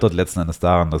 sowas scheitert letzten Endes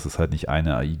daran, dass es halt nicht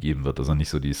eine AI geben wird. Also nicht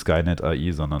so die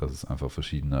Skynet-AI, sondern dass es einfach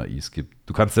verschiedene AIs gibt.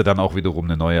 Du kannst ja dann auch wiederum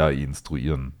eine neue AI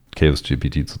instruieren, Chaos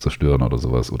GPT zu zerstören oder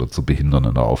sowas oder zu behindern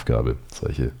in der Aufgabe.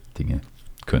 Solche Dinge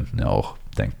könnten ja auch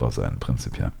denkbar sein,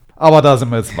 prinzipiell. Aber da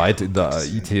sind wir jetzt weit in der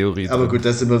AI-Theorie. aber gut,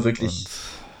 da sind wir wirklich,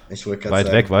 ich wollte gerade weit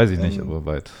sagen. weg, weiß ich nicht, aber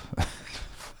weit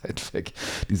weg.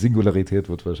 Die Singularität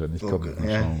wird wahrscheinlich kommen. Mal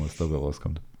ja. schauen, was dabei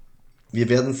rauskommt. Wir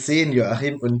werden sehen,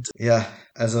 Joachim. Und ja,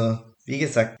 also wie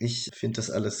gesagt, ich finde das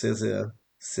alles sehr, sehr,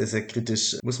 sehr, sehr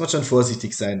kritisch. Muss man schon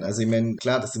vorsichtig sein. Also ich meine,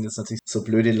 klar, das sind jetzt natürlich so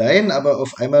Blödeleien, aber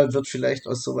auf einmal wird vielleicht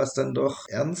aus sowas dann doch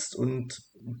ernst und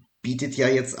bietet ja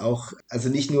jetzt auch, also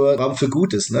nicht nur Raum für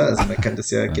Gutes, ne? Also man kann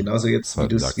das ja genauso jetzt,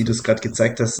 wie du es gerade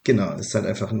gezeigt hast, genau, das ist halt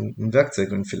einfach ein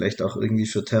Werkzeug und vielleicht auch irgendwie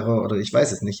für Terror oder ich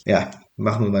weiß es nicht. Ja,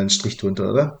 machen wir mal einen Strich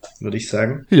drunter, oder? Würde ich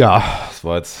sagen. Ja, das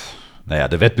war jetzt,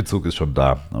 der Wettbezug ist schon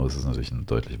da, aber es ist natürlich ein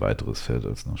deutlich weiteres Feld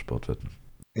als nur Sportwetten.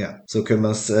 Ja, so können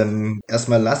wir es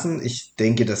erstmal lassen. Ich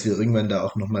denke, dass wir irgendwann da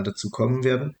auch nochmal dazu kommen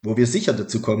werden. Wo wir sicher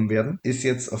dazu kommen werden, ist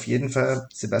jetzt auf jeden Fall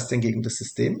Sebastian gegen das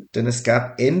System. Denn es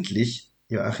gab endlich,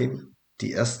 Joachim,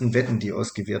 die ersten Wetten, die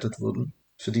ausgewertet wurden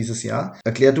für dieses Jahr.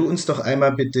 Erklär du uns doch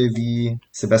einmal bitte, wie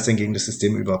Sebastian gegen das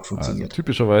System überhaupt funktioniert. Also,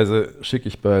 typischerweise schicke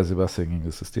ich bei Sebastian gegen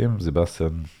das System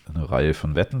Sebastian eine Reihe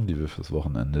von Wetten, die wir fürs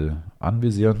Wochenende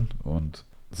anvisieren und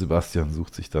Sebastian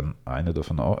sucht sich dann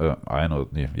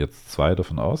jetzt zwei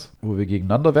davon aus, wo wir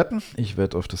gegeneinander wetten. Ich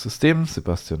wette auf das System,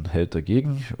 Sebastian hält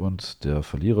dagegen und der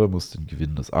Verlierer muss den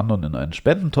Gewinn des anderen in einen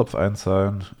Spendentopf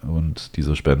einzahlen und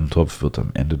dieser Spendentopf wird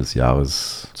am Ende des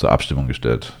Jahres zur Abstimmung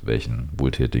gestellt, welchen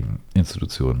wohltätigen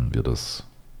Institutionen wir das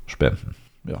spenden.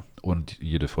 Ja, und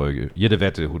jede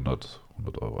Wette 100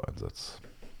 Euro Einsatz.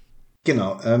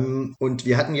 Genau, und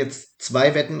wir hatten jetzt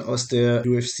 2 Wetten aus der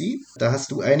UFC. Da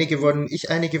hast du eine gewonnen, ich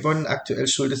eine gewonnen. Aktuell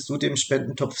schuldest du dem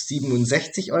Spendentopf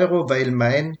 67 Euro, weil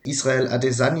mein Israel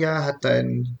Adesanya hat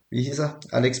wie hieß er,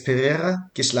 Alex Pereira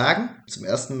geschlagen. Zum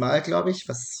ersten Mal, glaube ich,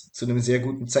 was zu einem sehr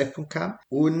guten Zeitpunkt kam.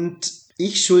 Und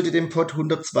ich schulde dem Pot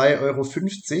 102,50 Euro,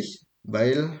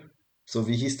 weil... So,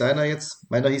 wie hieß deiner jetzt?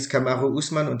 Meiner hieß Kamaru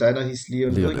Usman und deiner hieß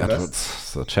Leon irgendwas.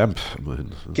 Edwards, der Champ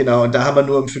immerhin. Genau, und da haben wir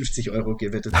nur um 50 Euro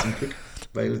gewettet zum Glück,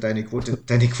 weil deine Quote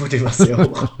war sehr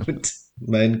hoch und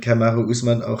mein Kamaru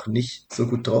Usman auch nicht so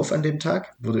gut drauf an dem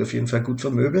Tag. Wurde auf jeden Fall gut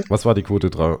vermöbelt. Was war die Quote?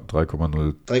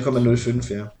 3,0?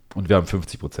 3,05, ja. Und wir haben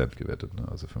 50% gewettet, ne?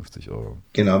 Also 50 Euro.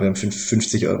 Genau, wir haben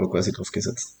 50 Euro quasi drauf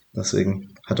gesetzt.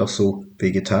 Deswegen hat auch so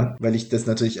wehgetan, weil ich das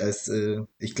natürlich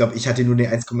ich glaube, ich hatte nur eine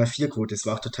 1,4 Quote. Es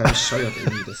war auch total bescheuert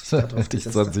irgendwie, dass ich da drauf Hätte ich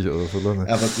gesetzt 20 Euro verloren.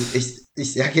 Aber gut,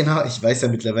 ja genau, ich weiß ja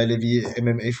mittlerweile, wie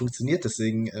MMA funktioniert,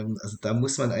 deswegen, also da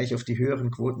muss man eigentlich auf die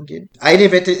höheren Quoten gehen.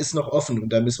 Eine Wette ist noch offen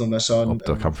und da müssen wir mal schauen, ob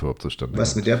der Kampf überhaupt zustande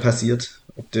was mit der passiert,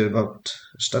 ob der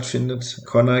überhaupt stattfindet.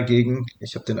 Conor gegen,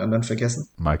 ich habe den anderen vergessen.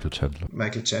 Michael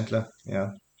Chandler,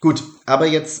 ja. Gut, aber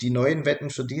jetzt die neuen Wetten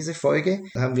für diese Folge.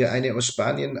 Da haben wir eine aus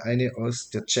Spanien, eine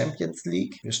aus der Champions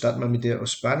League. Wir starten mal mit der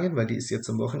aus Spanien, weil die ist jetzt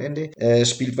am Wochenende.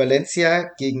 Spielt Valencia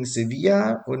gegen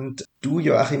Sevilla und du,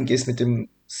 Joachim, gehst mit dem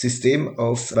System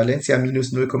auf Valencia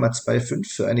minus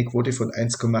 0,25 für eine Quote von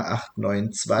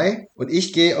 1,892. Und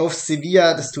ich gehe auf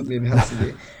Sevilla, das tut mir im Herzen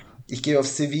weh. Ich gehe auf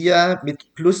Sevilla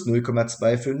mit plus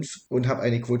 0,25 und habe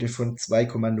eine Quote von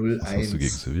 2,01. Was hast du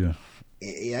gegen Sevilla?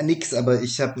 Ja, nix, aber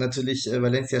ich habe natürlich,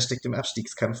 Valencia steckt im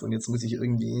Abstiegskampf und jetzt muss ich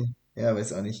irgendwie, ja,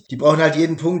 weiß auch nicht. Die brauchen halt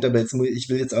jeden Punkt, aber ich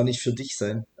will jetzt auch nicht für dich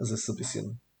sein. Also ist so ein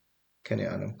bisschen, keine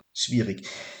Ahnung, schwierig.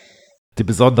 Die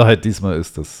Besonderheit diesmal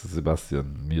ist, dass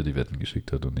Sebastian mir die Wetten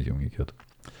geschickt hat und nicht umgekehrt.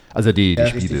 Also die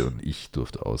Spiele richtig. Und ich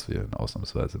durfte auswählen,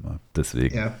 ausnahmsweise mal.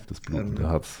 Deswegen das blutende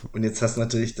Herz. Und jetzt hast du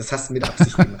natürlich, das hast du mit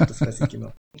Absicht gemacht, das weiß ich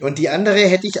genau. Und die andere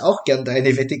hätte ich auch gern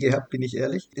deine Wette gehabt, bin ich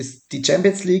ehrlich. Ist die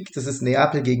Champions League, das ist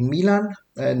Neapel gegen Milan.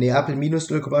 Neapel minus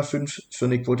 0,5 für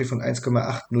eine Quote von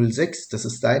 1,806. Das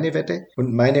ist deine Wette.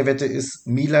 Und meine Wette ist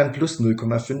Milan plus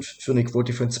 0,5 für eine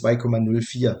Quote von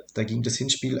 2,04. Da ging das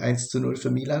Hinspiel 1:0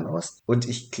 für Milan aus. Und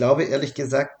ich glaube ehrlich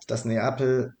gesagt, dass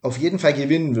Neapel auf jeden Fall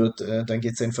gewinnen wird. Dann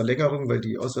geht es ja in Verlängerung, weil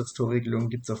die Auswärtstorregelung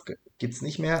gibt's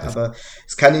nicht mehr. Aber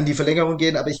es kann in die Verlängerung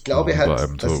gehen. Aber ich glaube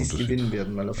halt, dass sie es gewinnen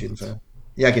werden, mal auf jeden Fall.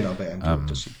 Ja, genau, bei einem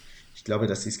Unterschied. Ich glaube,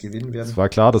 dass sie es gewinnen werden. Es war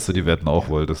klar, dass du die Wetten auch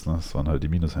wolltest, ne? Das waren halt die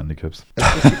Minus-Handicaps.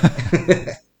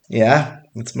 Ja,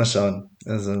 jetzt mal schauen.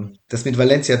 Also, das mit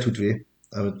Valencia tut weh.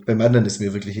 Aber beim anderen ist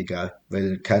mir wirklich egal,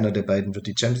 weil keiner der beiden wird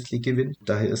die Champions League gewinnen.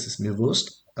 Daher ist es mir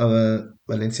wurscht. Aber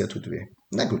Valencia tut weh.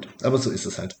 Na gut, aber so ist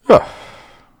es halt. Ja.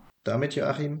 Damit,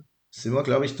 Joachim, sind wir,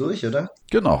 glaube ich, durch, oder?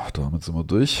 Genau, damit sind wir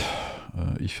durch.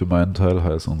 Ich für meinen Teil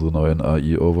heiße unsere neuen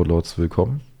AI-Overlords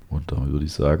willkommen. Und damit würde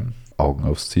ich sagen, Augen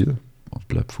aufs Ziel und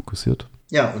bleib fokussiert.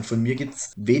 Ja, und von mir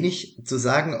gibt's wenig zu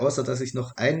sagen, außer dass ich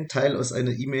noch einen Teil aus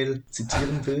einer E-Mail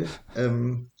zitieren will,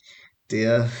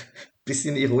 der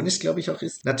bisschen ironisch, glaube ich, auch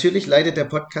ist. Natürlich leidet der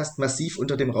Podcast massiv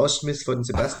unter dem Rauschmiss von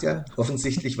Sebastian.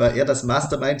 Offensichtlich war er das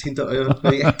Mastermind hinter eurem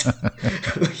Projekt,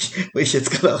 wo ich jetzt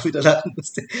gerade auch wieder lachen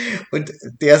musste. Und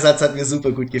der Satz hat mir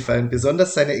super gut gefallen.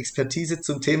 Besonders seine Expertise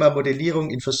zum Thema Modellierung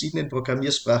in verschiedenen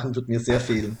Programmiersprachen wird mir sehr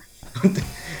fehlen. Und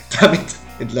damit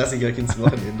entlasse ich euch ins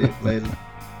Wochenende, weil,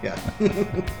 ja.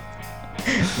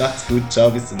 Macht's gut.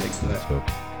 Ciao, bis zum nächsten Mal. Ciao.